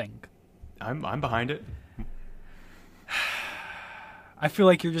nothing. I'm behind it. I feel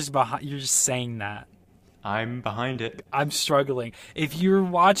like you're just saying that. I'm behind it. I'm struggling. If you're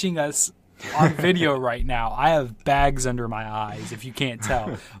watching us on video right now, I have bags under my eyes, if you can't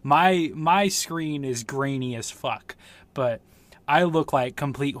tell. My screen is grainy as fuck, but I look like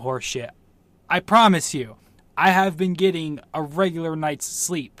complete horseshit. I promise you, I have been getting a regular night's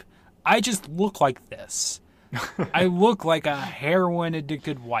sleep. I just look like this. I look like a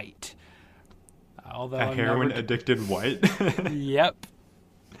heroin-addicted white. Although a heroin-addicted white? Yep.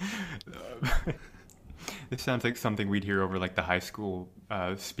 This sounds like something we'd hear over like the high school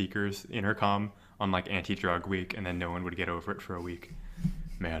speakers intercom on like anti-drug week, and then no one would get over it for a week.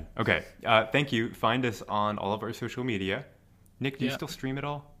 Man. Okay. Thank you. Find us on all of our social media. Nick, do you Yeah. still stream at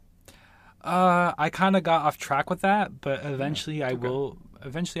all? I kind of got off track with that, but eventually I will.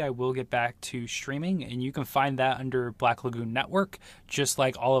 Eventually, I will get back to streaming, and you can find that under Black Lagoon Network, just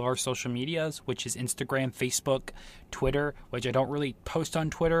like all of our social medias, which is Instagram, Facebook, Twitter, which I don't really post on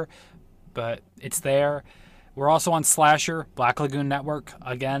Twitter, but it's there. We're also on Slasher, Black Lagoon Network,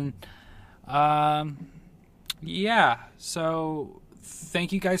 again. Yeah, so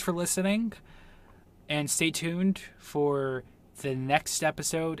thank you guys for listening, and stay tuned for the next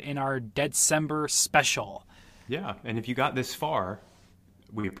episode in our Deadcember special. Yeah. And if you got this far,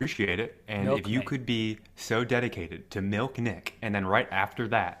 we appreciate it. And Milk if you Nick. could be so dedicated to Milk Nick, and then right after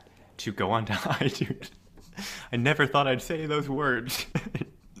that, to go onto iTunes. I never thought I'd say those words.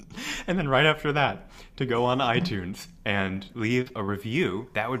 And then right after that, to go on iTunes and leave a review,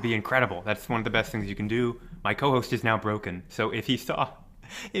 that would be incredible. That's one of the best things you can do. My co-host is now broken, so if he saw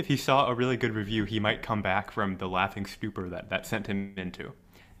a really good review, he might come back from the laughing stupor that sent him into.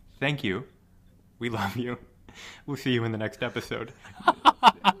 Thank you. We love you. We'll see you in the next episode.